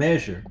person's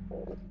measure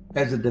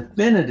as a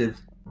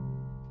definitive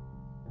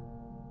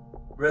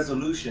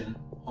resolution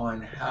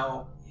on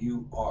how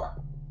you are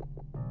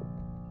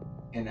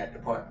in that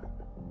department.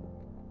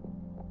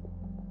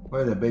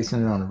 Whether they're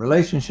basing it on a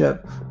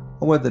relationship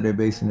or whether they're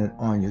basing it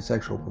on your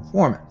sexual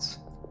performance.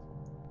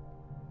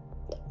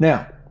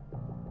 Now,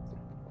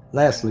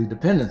 lastly,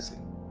 dependency.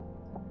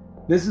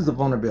 This is a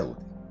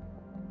vulnerability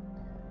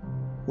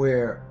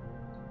where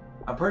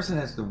a person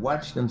has to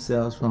watch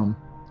themselves from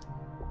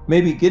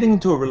maybe getting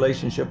into a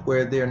relationship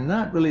where they're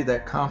not really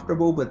that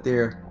comfortable, but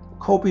they're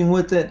coping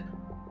with it.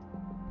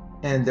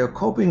 And they're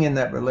coping in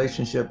that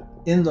relationship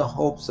in the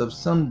hopes of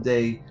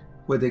someday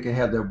where they can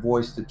have their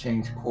voice to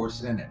change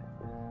course in it.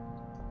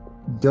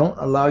 Don't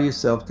allow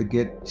yourself to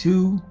get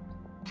too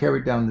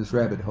carried down this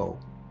rabbit hole.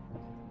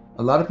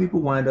 A lot of people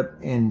wind up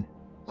in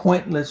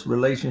pointless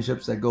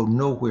relationships that go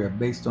nowhere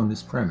based on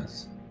this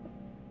premise.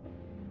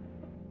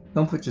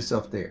 Don't put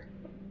yourself there.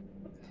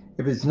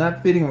 If it's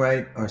not fitting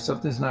right or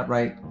something's not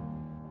right,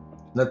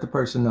 let the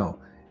person know.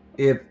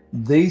 If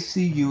they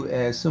see you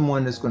as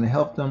someone that's going to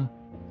help them,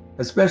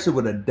 especially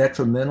with a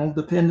detrimental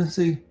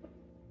dependency,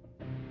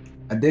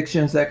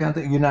 addictions, that kind of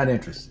thing, you're not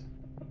interested.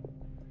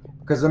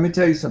 Because let me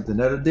tell you something,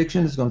 that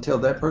addiction is going to tell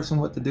that person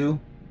what to do.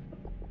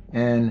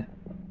 And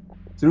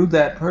through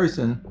that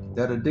person,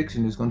 that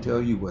addiction is going to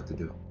tell you what to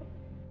do.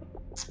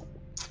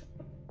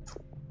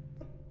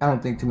 I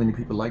don't think too many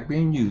people like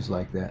being used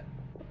like that.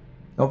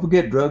 Don't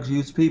forget, drugs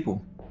use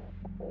people.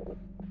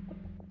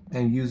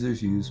 And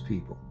users use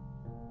people.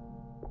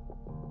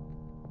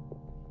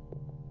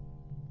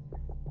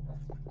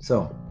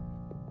 So,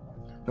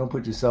 don't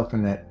put yourself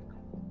in that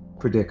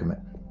predicament.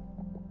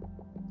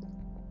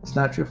 It's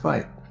not your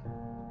fight.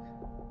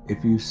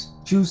 If you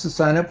choose to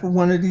sign up for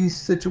one of these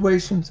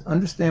situations,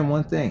 understand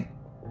one thing.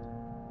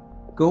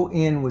 Go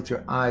in with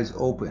your eyes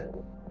open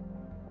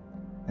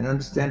and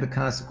understand the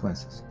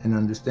consequences and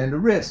understand the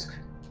risk.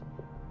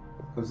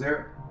 Because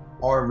there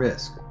are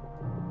risks.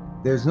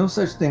 There's no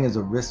such thing as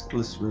a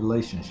riskless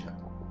relationship.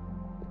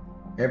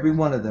 Every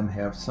one of them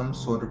have some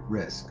sort of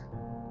risk.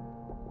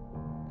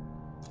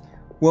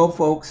 Well,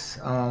 folks,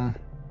 I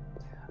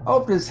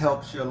hope this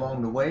helps you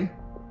along the way.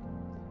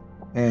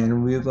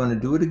 And we're going to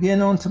do it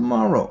again on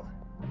tomorrow.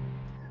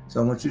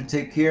 So I want you to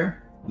take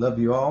care. Love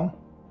you all.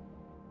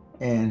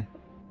 And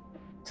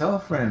tell a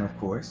friend, of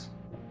course.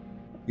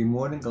 Be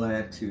more than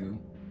glad to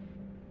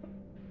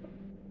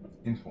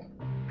inform.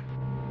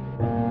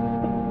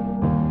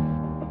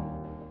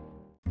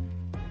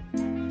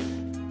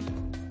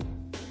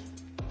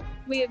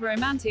 We at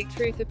Romantic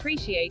Truth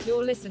appreciate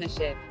your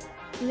listenership.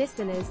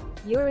 Listeners,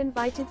 you're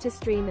invited to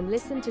stream and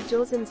listen to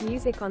Jawson's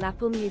music on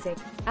Apple Music,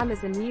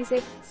 Amazon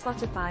Music,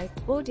 Spotify,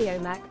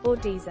 Audiomack, or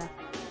Deezer.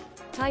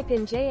 Type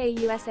in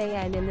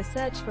JAUSAN in the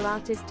search for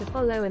artist to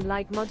follow and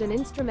like modern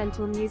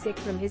instrumental music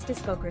from his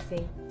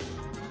discography.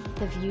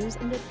 The views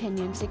and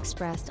opinions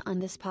expressed on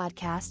this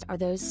podcast are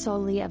those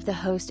solely of the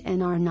host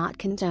and are not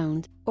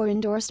condoned or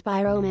endorsed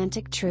by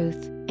Romantic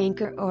Truth,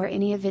 Anchor, or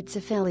any of its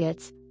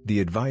affiliates. The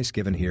advice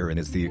given herein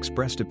is the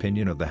expressed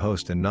opinion of the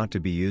host and not to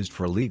be used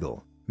for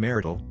legal,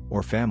 marital,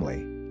 or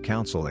family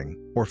counseling,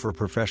 or for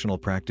professional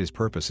practice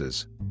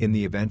purposes. In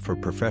the event for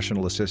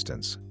professional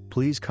assistance,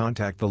 please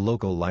contact the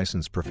local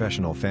licensed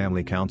professional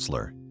family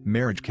counselor,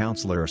 marriage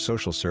counselor or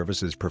social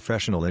services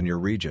professional in your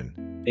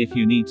region. If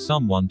you need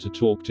someone to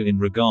talk to in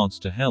regards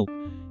to help,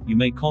 you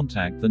may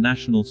contact the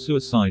National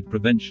Suicide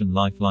Prevention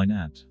Lifeline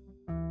at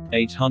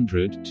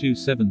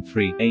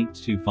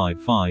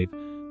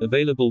 800-273-8255,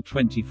 available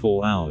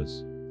 24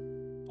 hours.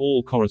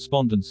 All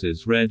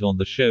correspondences read on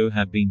the show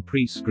have been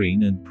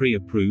pre-screened and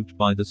pre-approved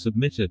by the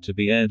submitter to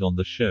be aired on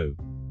the show.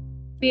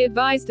 Be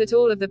advised that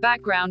all of the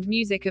background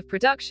music of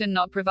production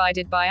not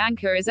provided by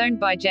Anchor is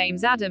owned by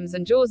James Adams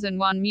and Jaws &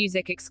 One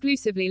Music,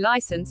 exclusively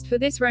licensed for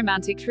this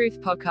Romantic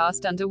Truth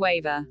podcast under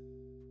waiver.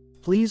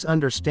 Please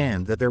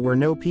understand that there were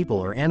no people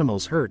or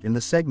animals hurt in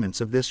the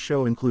segments of this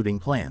show, including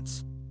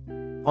plants.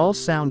 All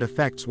sound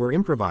effects were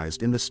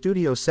improvised in the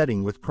studio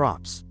setting with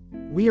props.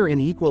 We are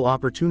an equal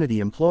opportunity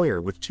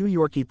employer with 2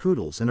 Yorkie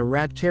poodles and a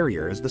rat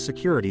terrier as the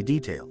security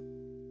detail.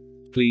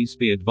 Please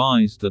be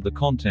advised that the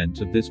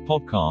content of this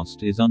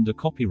podcast is under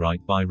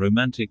copyright by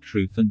Romantic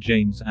Truth and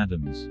James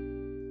Adams.